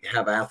 you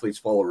have athletes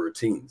follow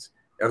routines.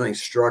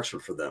 Everything's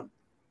structured for them.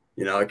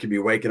 You know, it could be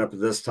waking up at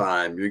this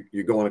time.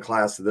 You're going to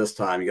class at this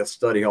time. You got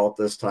study hall at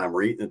this time.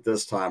 We're eating at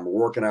this time. We're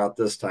working out at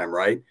this time,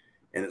 right?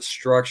 And it's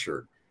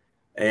structured.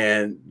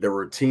 And the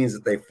routines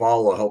that they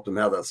follow help them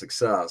have that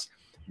success.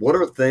 What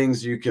are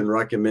things you can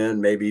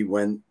recommend maybe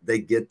when they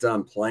get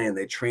done playing,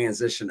 they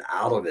transition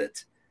out of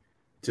it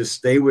to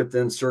stay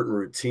within certain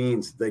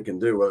routines that they can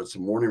do, whether it's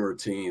morning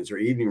routines or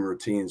evening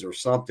routines or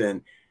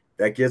something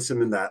that gets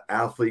them in that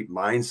athlete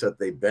mindset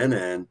they've been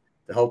in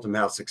to help them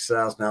have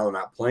success? Now they're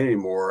not playing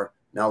anymore.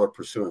 Now they're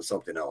pursuing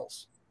something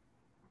else.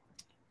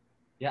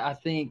 Yeah, I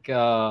think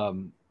I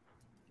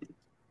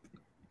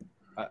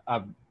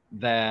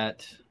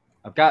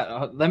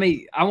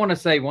want to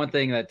say one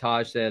thing that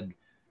Taj said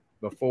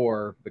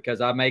before, because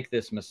I make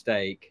this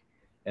mistake,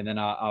 and then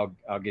I'll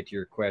get to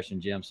your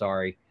question, Jim.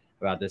 Sorry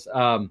about this.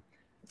 But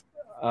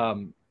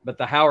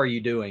how are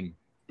you doing?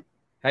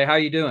 Hey, how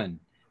you doing?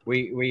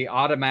 We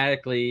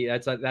automatically,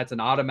 that's an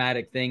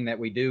automatic thing that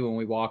we do when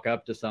we walk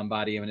up to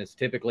somebody, and it's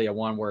typically a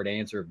one-word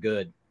answer of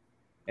good.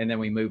 And then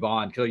we move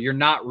on. So you're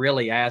not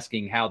really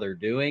asking how they're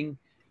doing.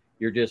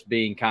 You're just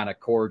being kind of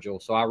cordial.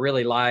 So I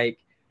really like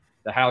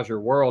the how's your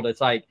world.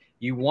 It's like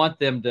you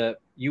want a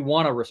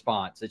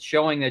response. It's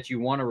showing that you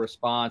want a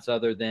response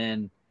other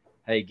than,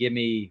 hey, give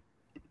me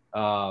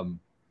one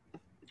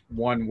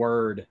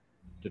word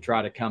to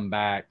try to come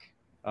back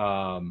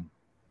at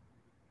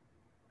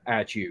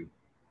you.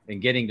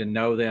 And getting to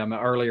know them.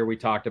 Earlier we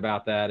talked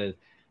about that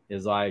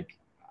is like,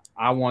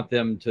 I want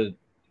to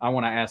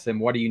ask them,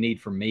 what do you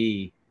need from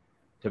me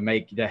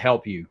to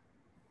help you?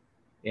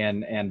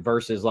 And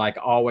versus like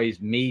always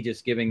me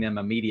just giving them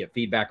immediate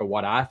feedback of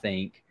what I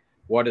think,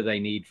 what do they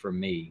need from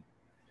me?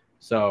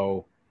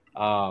 So,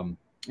 and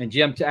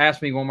Jim, to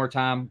ask me one more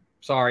time,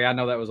 sorry, I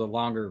know that was a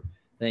longer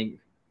thing.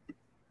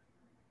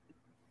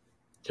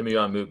 Jimmy,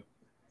 you're on mute.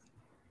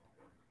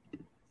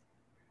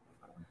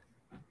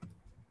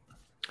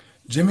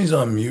 Jimmy's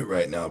on mute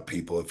right now,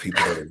 people. If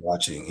people that are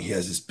watching, he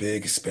has this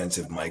big,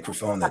 expensive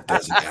microphone that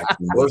doesn't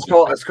actually. Well,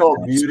 it's called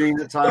muting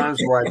at times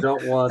where I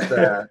don't want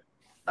that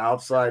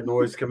outside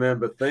noise come in.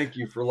 But thank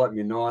you for letting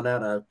me know on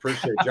that. I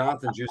appreciate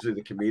Jonathan's usually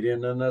the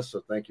comedian in this,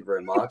 so thank you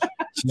very much.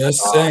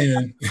 Just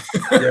saying.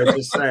 Yeah,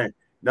 just saying.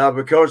 No,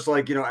 but Coach,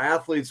 like, you know,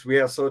 athletes, we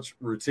have such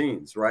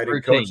routines, right?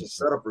 And coaches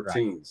set up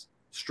routines,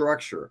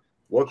 structure.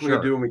 What can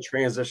we do when we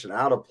transition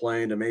out of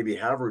playing to maybe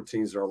have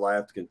routines in our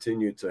life to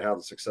continue to have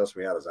the success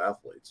we had as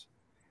athletes?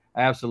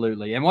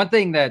 Absolutely. And one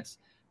thing that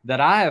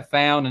I have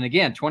found, and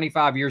again,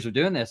 25 years of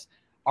doing this,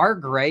 our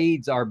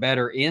grades are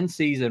better in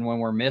season when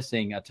we're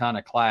missing a ton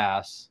of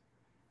class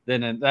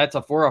than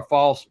for a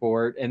fall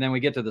sport. And then we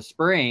get to the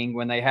spring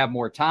when they have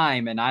more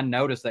time, and I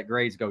notice that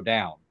grades go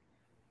down.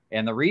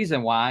 And the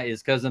reason why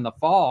is because in the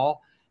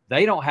fall,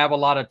 they don't have a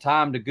lot of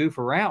time to goof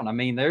around. I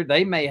mean,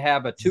 they may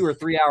have a 2 or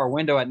 3 hour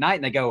window at night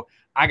and they go,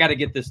 I got to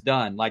get this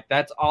done. Like,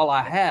 that's all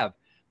I have.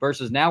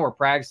 Versus now we're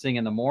practicing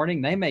in the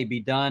morning. They may be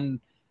done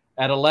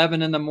at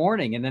 11 in the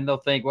morning. And then they'll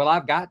think, well,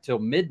 I've got till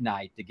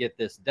midnight to get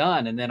this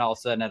done. And then all of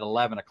a sudden at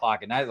 11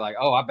 o'clock at night, they're like,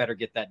 oh, I better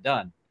get that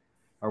done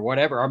or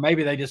whatever. Or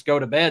maybe they just go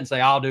to bed and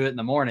say, I'll do it in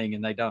the morning,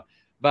 and they don't.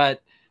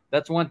 But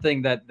that's one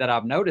thing that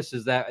I've noticed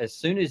is that as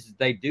soon as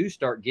they do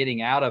start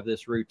getting out of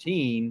this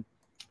routine,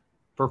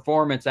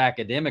 performance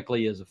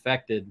academically is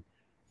affected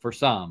for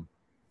some.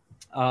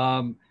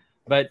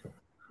 But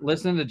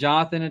listening to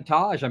Jonathan and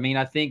Taj, I mean,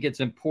 I think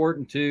it's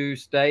important to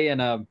stay in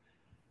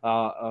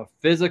a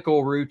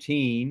physical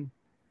routine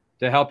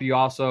to help you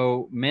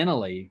also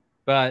mentally.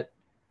 But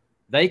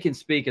they can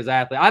speak as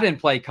athletes. I didn't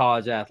play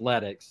college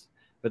athletics,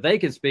 but they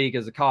can speak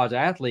as a college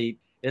athlete.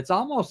 It's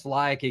almost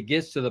like it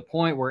gets to the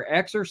point where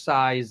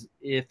exercise,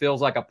 it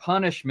feels like a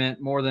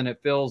punishment more than it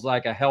feels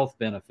like a health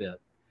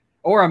benefit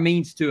or a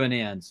means to an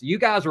end. So you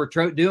guys were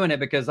doing it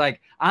because,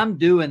 like, I'm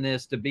doing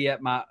this to be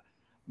at my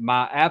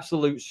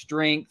absolute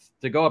strength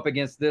to go up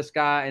against this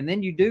guy. And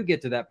then you do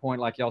get to that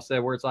point, like y'all said,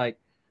 where it's like,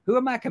 who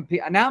am I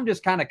competing? Now I'm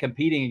just kind of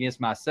competing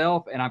against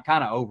myself, and I'm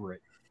kind of over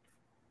it.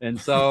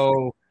 And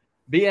so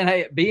being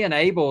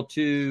able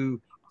to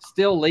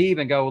still leave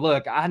and go,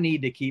 look, I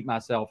need to keep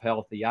myself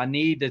healthy. I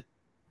need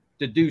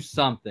to do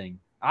something.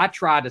 I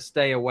try to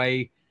stay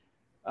away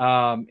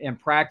in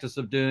practice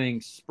of doing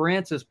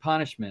sprints as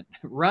punishment.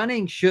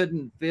 Running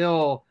shouldn't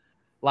feel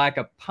like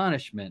a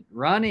punishment.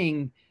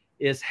 Running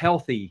is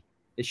healthy.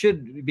 It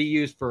should be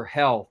used for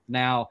health.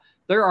 Now,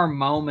 there are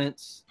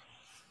moments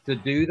to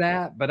do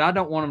that, but I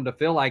don't want them to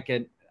feel like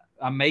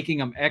I'm making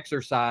them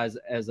exercise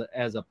as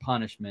a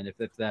punishment,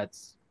 if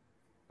that's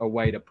a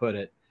way to put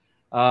it,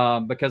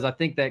 because I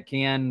think that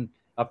can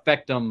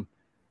affect them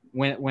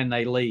when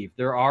they leave.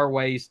 There are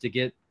ways to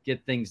get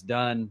things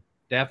done,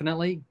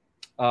 definitely.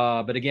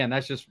 But again,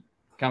 that's just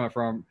coming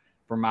from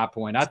my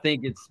point. I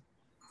think it's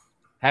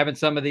having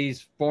some of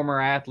these former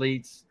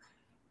athletes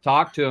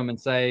talk to them and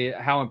say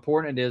how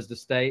important it is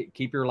to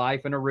keep your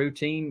life in a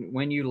routine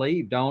when you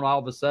leave. Don't all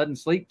of a sudden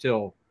sleep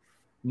till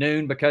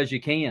noon because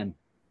you can.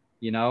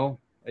 You know,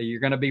 you're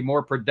going to be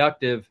more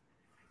productive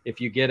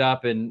if you get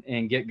up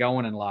and get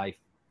going in life.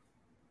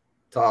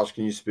 Taj,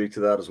 can you speak to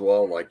that as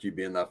well? Like, you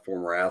being that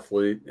former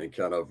athlete and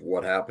kind of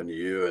what happened to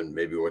you and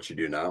maybe what you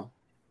do now?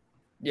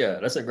 Yeah,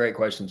 that's a great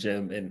question,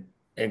 Jim.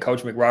 And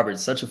Coach McRoberts,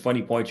 such a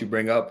funny point you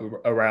bring up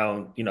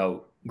around,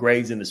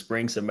 grades in the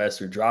spring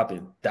semester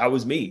dropping. That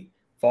was me.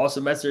 Fall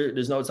semester,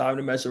 there's no time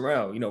to mess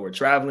around. We're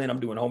traveling. I'm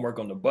doing homework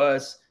on the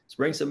bus.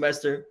 Spring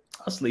semester,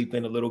 I'll sleep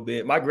in a little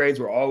bit. My grades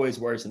were always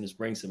worse in the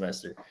spring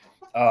semester.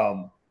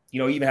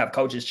 Even have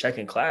coaches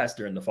checking class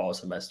during the fall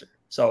semester.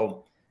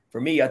 So for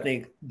me, I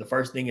think the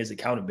first thing is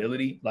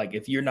accountability. Like,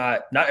 if you're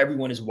not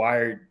everyone is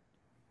wired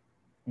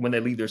when they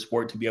leave their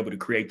sport to be able to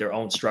create their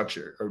own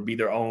structure or be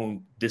their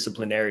own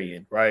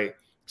disciplinarian, right?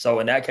 So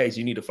in that case,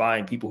 you need to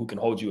find people who can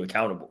hold you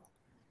accountable.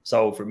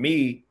 So for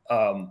me,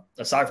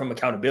 aside from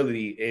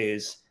accountability,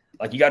 is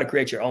like, you got to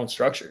create your own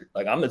structure.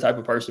 Like, I'm the type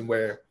of person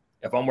where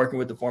if I'm working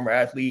with a former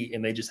athlete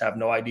and they just have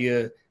no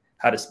idea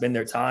how to spend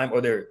their time,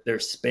 or they're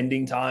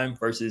spending time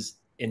versus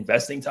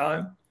investing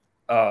time,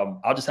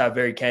 I'll just have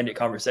very candid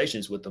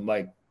conversations with them.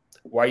 Like,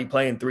 why are you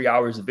playing 3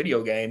 hours of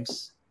video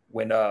games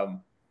when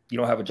you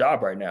don't have a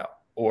job right now?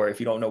 Or if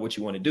you don't know what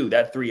you want to do,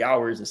 that 3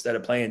 hours, instead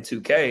of playing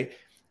 2K,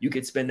 you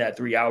could spend that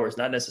 3 hours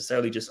not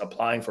necessarily just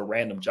applying for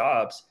random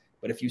jobs,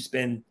 but if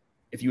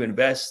you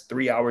invest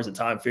 3 hours of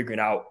time figuring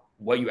out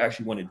what you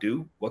actually want to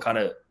do, what kind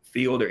of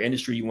field or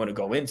industry you want to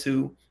go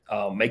into,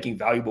 making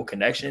valuable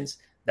connections,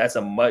 that's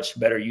a much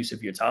better use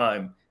of your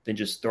time than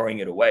just throwing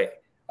it away.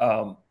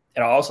 And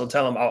I'll also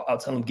tell them, I'll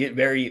tell them, get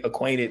very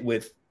acquainted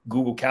with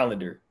Google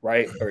Calendar,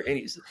 right? Or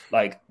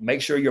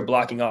make sure you're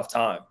blocking off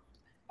time.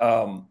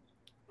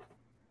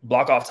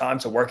 Block off time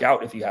to work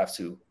out if you have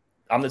to.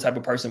 I'm the type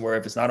of person where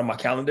if it's not on my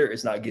calendar,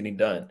 it's not getting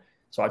done.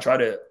 So I try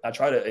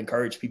to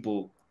encourage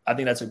people. I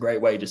think that's a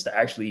great way, just to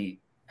actually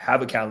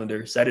have a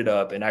calendar, set it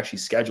up, and actually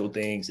schedule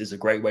things is a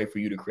great way for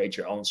you to create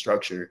your own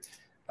structure.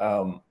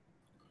 But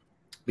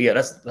yeah,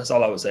 that's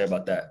all I would say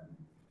about that.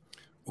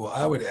 Well,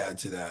 I would add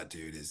to that,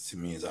 dude, to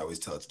me, as I always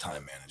tell, it's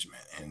time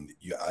management. And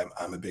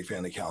I'm a big fan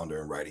of the calendar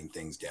and writing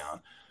things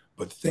down.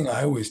 But the thing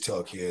I always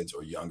tell kids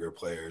or younger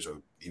players, or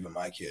even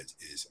my kids,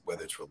 is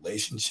whether it's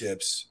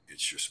relationships,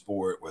 it's your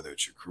sport, whether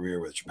it's your career,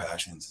 whether it's your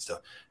passions and stuff,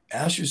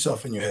 ask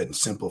yourself in your head and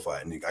simplify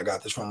it. And I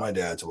got this from my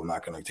dad, so I'm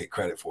not going to take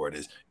credit for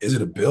it. Is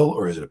it a bill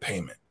or is it a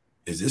payment?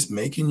 Is this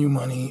making you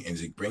money?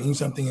 Is it bringing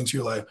something into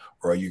your life?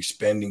 Or are you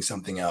expending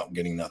something out and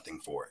getting nothing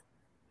for it?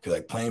 Because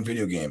like playing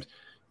video games,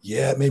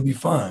 yeah, it may be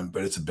fun,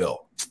 but it's a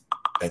bill.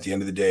 At the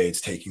end of the day,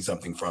 it's taking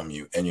something from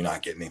you and you're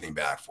not getting anything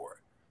back for it.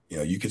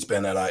 You could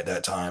spend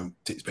that time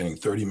spending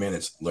 30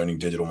 minutes learning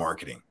digital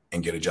marketing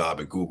and get a job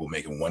at Google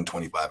making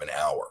 $125 an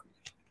hour.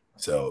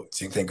 So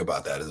think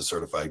about that as a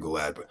certified Google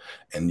ad,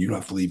 and you don't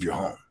have to leave your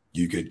home.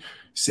 You could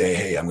say,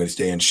 hey, I'm going to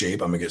stay in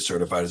shape. I'm going to get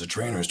certified as a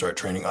trainer and start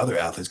training other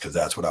athletes because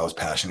that's what I was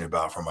passionate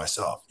about for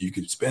myself. You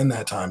could spend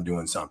that time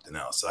doing something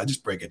else. So I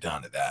just break it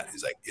down to that.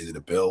 It's like, is it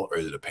a bill or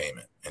is it a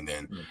payment? And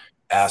then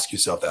ask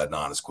yourself that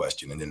honest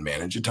question and then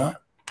manage your time.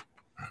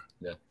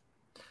 Yeah.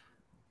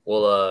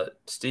 Well,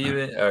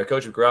 Steven,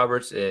 Coach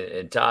McRoberts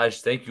and Taj,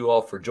 thank you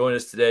all for joining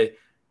us today.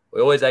 We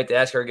always like to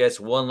ask our guests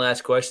one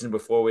last question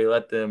before we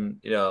let them,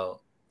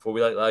 before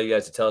we allow you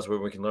guys to tell us where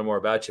we can learn more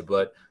about you.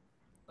 But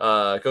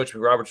Coach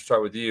McRoberts, we'll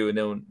start with you. And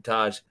then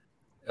Taj,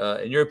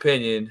 in your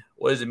opinion,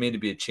 what does it mean to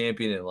be a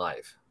champion in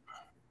life?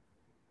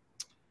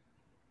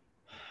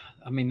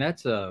 I mean,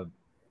 that's a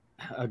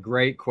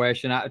great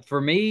question. For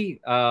me,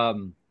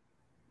 I'm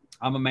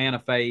a man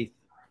of faith,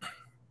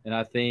 and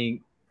I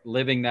think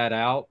living that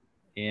out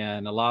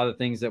and a lot of the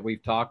things that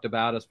we've talked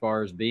about as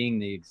far as being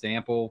the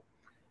example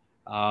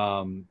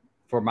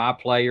for my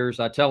players,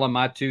 I tell them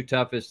my two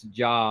toughest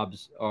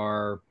jobs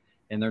are,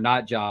 and they're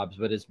not jobs,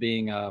 but it's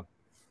being a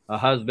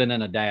husband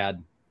and a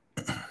dad.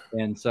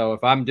 And so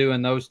if I'm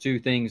doing those two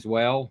things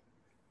well,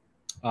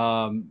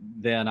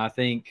 then I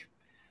think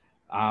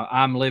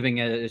I'm living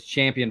as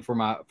champion for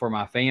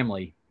my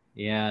family.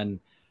 And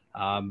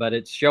but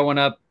it's showing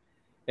up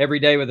every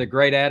day with a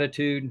great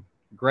attitude,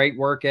 great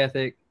work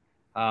ethic.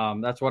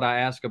 That's what I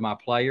ask of my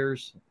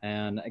players,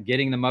 and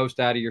getting the most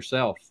out of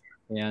yourself.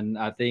 And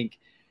I think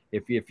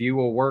if you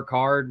will work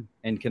hard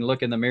and can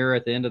look in the mirror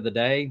at the end of the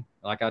day,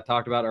 like I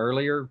talked about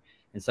earlier,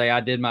 and say I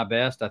did my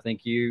best, I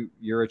think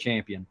you're a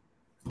champion.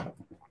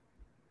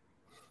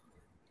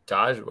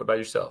 Taj, what about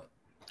yourself?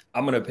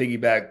 I'm going to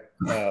piggyback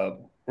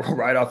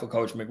right off of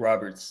Coach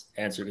McRoberts'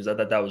 answer because I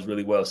thought that was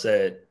really well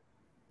said.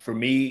 For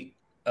me,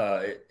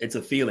 it's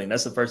a feeling.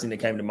 That's the first thing that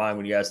came to mind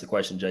when you asked the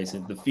question,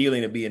 Jason. The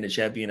feeling of being a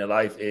champion in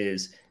life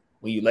is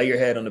when you lay your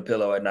head on the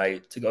pillow at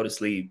night to go to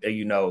sleep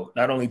and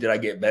not only did I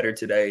get better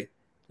today,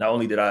 not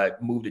only did I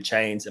move the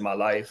chains in my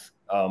life,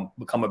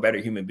 become a better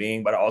human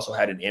being, but I also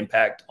had an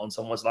impact on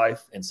someone's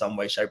life in some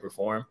way, shape, or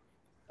form.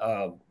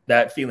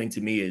 That feeling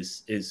to me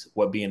is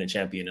what being a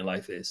champion in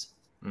life is.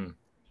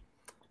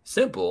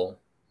 Simple,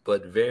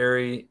 but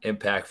very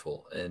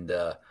impactful. And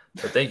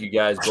so thank you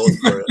guys both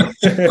for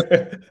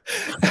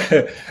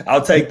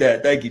I'll take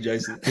that. Thank you,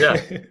 Jason. Yeah.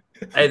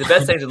 Hey, the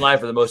best things in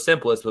life are the most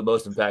simplest, but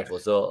most impactful.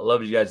 So I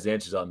love you guys'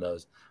 answers on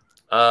those.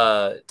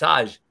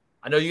 Taj,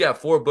 I know you got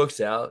 4 books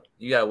out.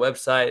 You got a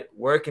website.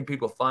 Where can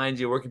people find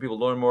you? Where can people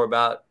learn more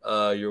about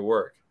your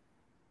work?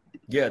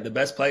 Yeah, the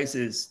best place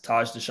is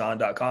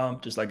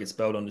tajdeshawn.com, just like it's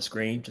spelled on the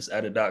screen. Just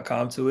add a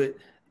 .com to it,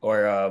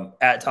 or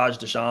at Taj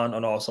Deshawn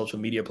on all social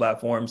media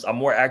platforms. I'm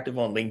more active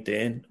on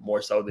LinkedIn,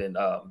 more so than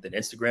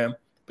Instagram.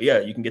 But yeah,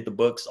 you can get the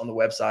books on the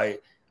website.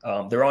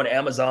 They're on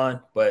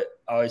Amazon, but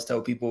I always tell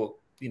people,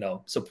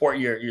 support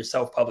your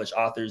self-published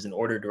authors and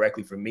order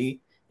directly from me.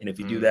 And if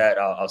you do that,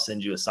 I'll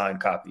send you a signed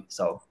copy.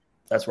 So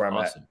that's where I'm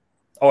at.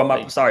 Oh, and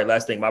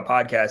last thing, my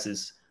podcast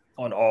is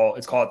on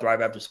it's called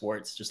Thrive After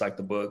Sports, just like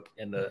the book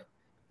and the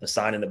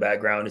sign in the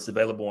background. It's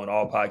available on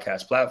all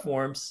podcast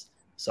platforms.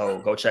 So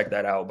go check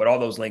that out. But all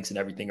those links and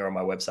everything are on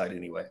my website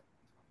anyway.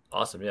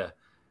 Awesome. Yeah.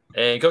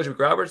 And Coach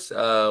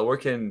McRoberts, where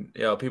can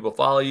people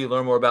follow you,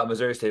 learn more about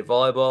Missouri State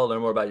volleyball,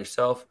 learn more about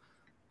yourself?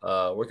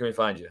 Where can we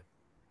find you?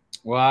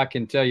 Well, I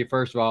can tell you,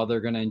 first of all,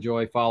 they're going to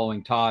enjoy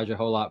following Taj a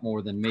whole lot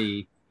more than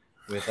me.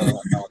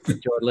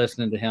 Enjoyed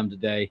listening to him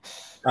today.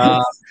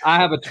 I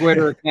have a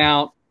Twitter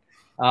account.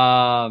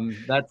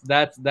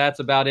 That's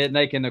about it. And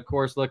they can, of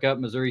course, look up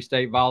Missouri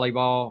State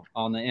volleyball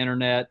on the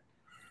internet,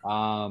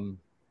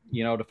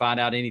 to find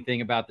out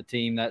anything about the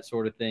team, that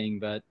sort of thing.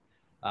 But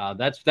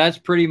that's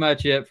pretty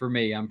much it for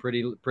me. I'm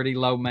pretty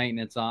low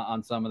maintenance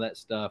on some of that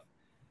stuff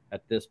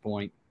at this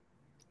point.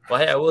 Well,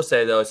 hey, I will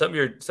say though, some of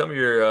your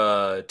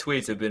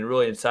tweets have been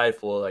really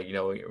insightful,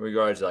 in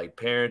regards to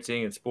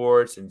parenting and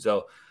sports, and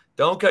so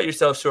don't cut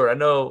yourself short. I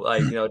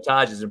know,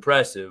 Taj is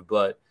impressive,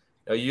 but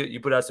you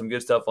put out some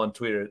good stuff on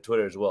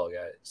Twitter as well,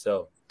 guys.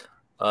 So,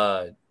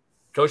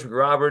 Coach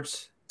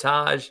McRoberts,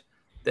 Taj,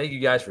 thank you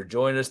guys for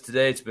joining us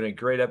today. It's been a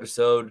great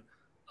episode.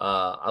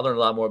 I learned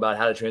a lot more about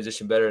how to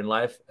transition better in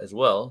life as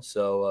well.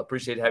 So,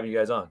 appreciate having you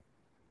guys on.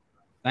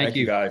 Thank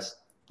you, guys.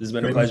 This has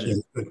been a pleasure.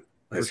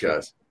 Thanks,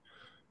 guys.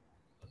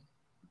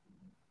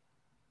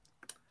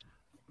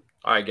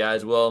 All right,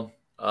 guys. Well,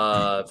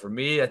 for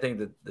me, I think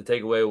that the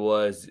takeaway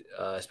was,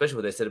 especially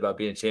what they said about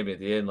being a champion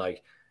at the end,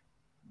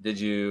 did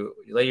you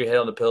lay your head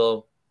on the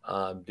pillow?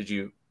 Did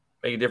you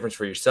make a difference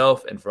for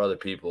yourself and for other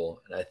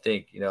people? And I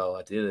think,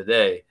 at the end of the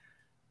day,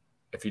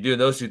 if you're doing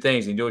those two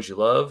things and you do what you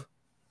love,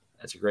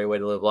 that's a great way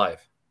to live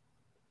life.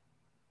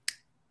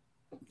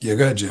 Yeah,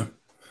 go ahead, Jim.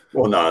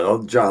 Well,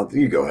 no, Jonathan,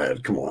 you go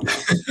ahead. Come on.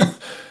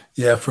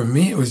 Yeah, for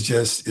me, it's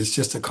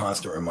just a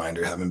constant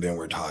reminder, having been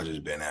where Taj has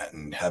been at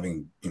and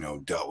having,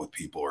 dealt with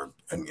people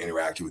and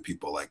interacted with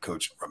people like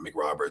Coach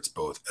McRoberts,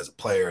 both as a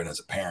player and as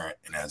a parent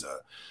and as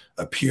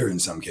a peer in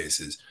some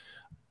cases.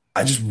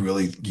 I just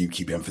really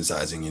keep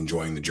emphasizing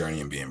enjoying the journey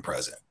and being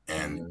present.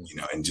 And,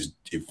 and just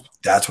if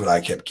that's what I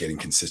kept getting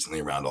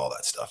consistently around all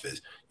that stuff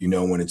is,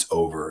 when it's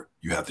over,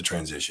 you have to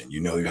transition,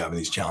 you're having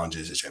these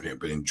challenges,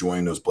 but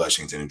enjoying those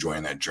blessings and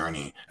enjoying that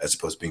journey as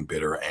opposed to being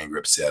bitter or angry,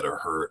 upset or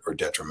hurt or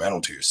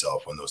detrimental to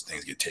yourself when those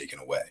things get taken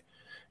away.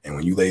 And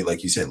when you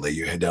like you said, lay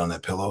your head down on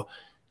that pillow,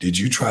 did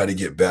you try to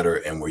get better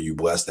and were you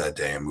blessed that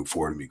day and move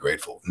forward and be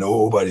grateful?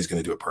 Nobody's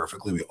going to do it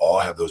perfectly. We all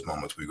have those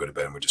moments where we go to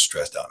bed and we're just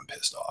stressed out and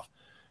pissed off.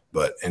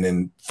 And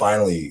then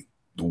finally,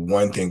 the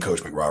one thing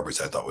Coach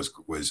McRoberts I thought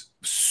was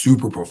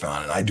super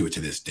profound, and I do it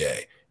to this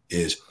day,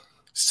 is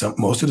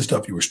most of the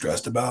stuff you were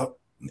stressed about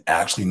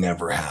actually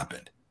never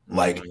happened.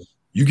 Like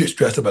you get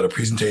stressed about a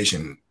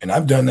presentation, and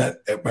I've done that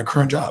at my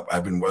current job.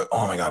 I've been,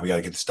 oh my God, we got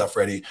to get the stuff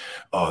ready.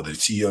 Oh, the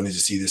CEO needs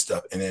to see this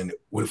stuff. And then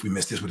what if we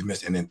miss this? What if we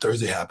miss? And then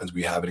Thursday happens,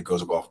 we have it, it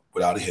goes off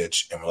without a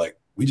hitch. And we're like,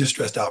 we just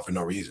stressed out for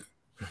no reason.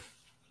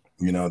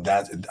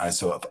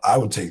 So if I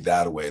would take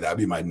that away, that'd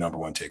be my number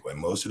one takeaway.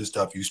 Most of the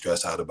stuff you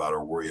stress out about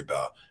or worry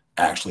about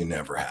actually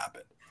never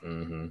happened.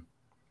 Mm-hmm.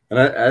 And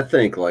I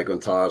think like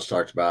when Taj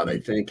talked about, I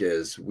think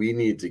is we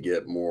need to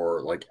get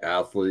more like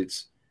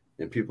athletes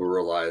and people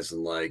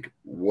realizing like,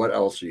 what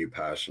else are you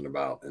passionate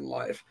about in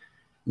life?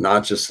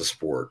 Not just the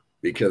sport,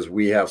 because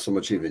we have so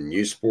much even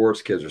new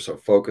sports. Kids are so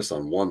focused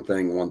on one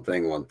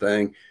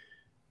thing.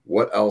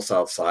 What else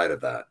outside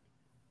of that?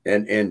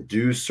 And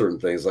do certain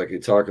things like you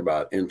talk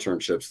about,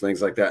 internships,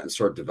 things like that, and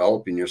start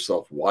developing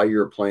yourself while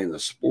you're playing the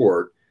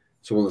sport.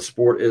 So when the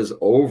sport is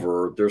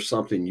over, there's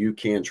something you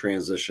can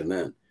transition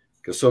in.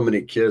 Because so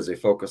many kids, they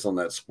focus on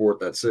that sport,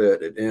 that's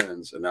it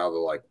ends, and now they're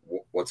like,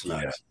 what's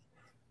next? Yeah.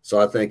 So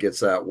I think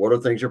it's that, what are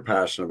things you're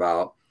passionate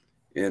about,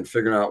 and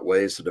figuring out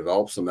ways to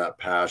develop some of that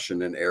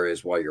passion in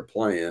areas while you're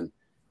playing.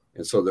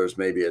 And so there's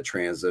maybe a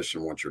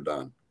transition once you're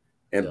done.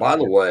 And by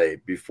the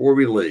way, before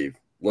we leave,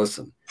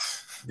 listen,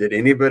 did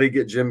anybody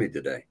get Jimmy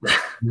today?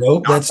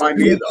 Nope. Not by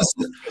me,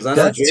 though. Because I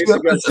know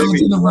Jason got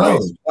Jimmy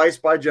twice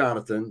by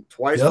Jonathan,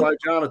 by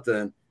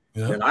Jonathan,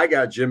 and I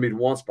got Jimmy'd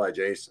once by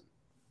Jason.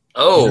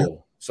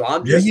 Oh. So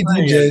I'm just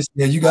saying,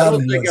 you got I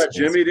don't think I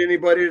Jimmy'd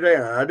anybody today.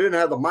 I didn't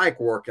have the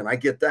mic working. I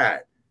get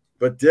that.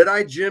 But did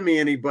I Jimmy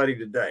anybody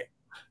today?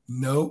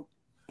 Nope.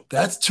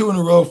 That's 2 in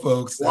a row,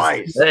 folks.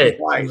 Twice.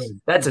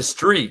 That's a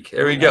streak.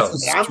 There we go.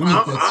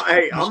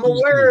 I'm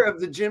aware of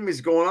the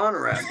Jimmys going on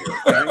around here.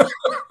 Okay?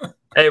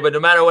 Hey, but no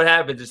matter what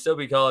happens, it still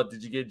be called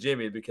 "Did you get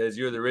Jimmy?" because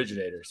you're the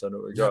originator. So no,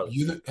 regardless.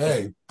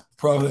 Hey,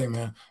 probably,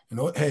 man. You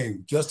know what? Hey,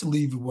 just to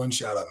leave one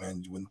shout out,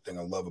 man. One thing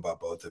I love about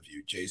both of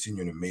you, Jason,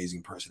 you're an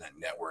amazing person at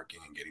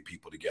networking and getting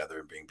people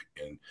together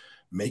and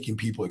making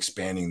people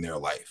expanding their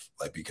life.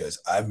 Like,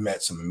 because I've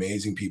met some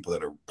amazing people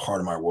that are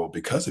part of my world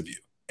because of you,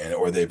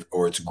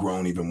 or it's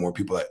grown even more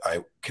people that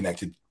I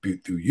connected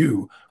through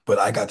you, but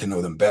I got to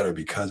know them better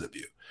because of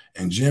you.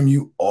 And Jim,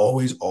 you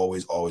always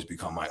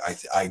become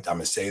I'm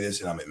gonna say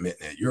this and I'm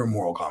admitting it. You're a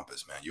moral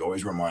compass, man. You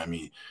always remind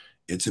me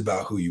it's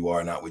about who you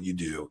are, not what you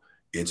do.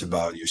 It's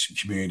about your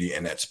community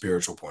and that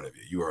spiritual point of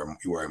view.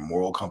 You are a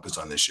moral compass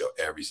on this show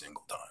every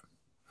single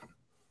time.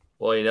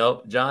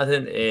 Well,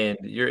 Jonathan, and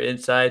your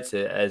insights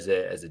as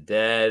a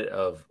dad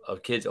of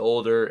kids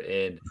older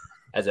and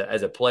as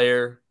a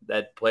player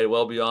that played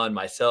well beyond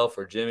myself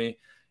or Jimmy,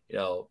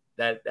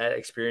 that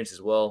experience as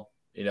well.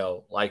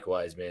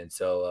 Likewise, man.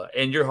 So,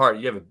 and your heart,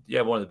 you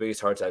have one of the biggest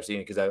hearts I've seen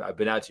because I've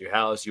been out to your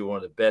house. You're one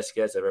of the best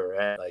guests I've ever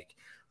had.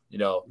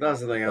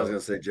 That's the thing I was going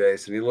to say,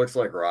 Jason. He looks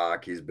like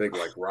Rock. He's big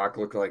like Rock,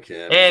 look like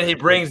him. And he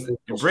brings the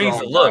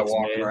looks,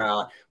 man.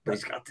 Around, but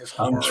he's got this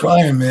I'm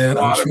trying, man.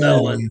 I'm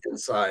trying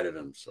inside of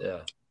him. So.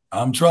 Yeah.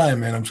 I'm trying,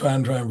 man. I'm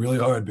trying really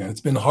hard, man.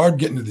 It's been hard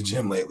getting to the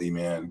gym lately,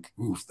 man.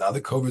 Oof. Now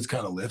that COVID's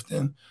kind of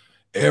lifting,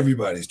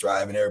 everybody's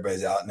driving,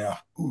 everybody's out now.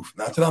 Oof.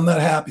 Not that I'm not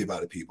happy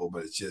about it, people,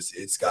 but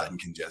it's gotten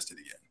congested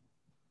again.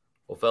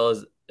 Well,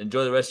 fellas,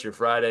 enjoy the rest of your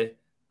Friday,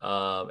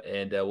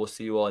 and we'll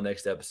see you all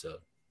next episode.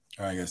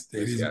 All right, guys.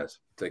 Thanks, guys.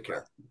 Take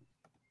care.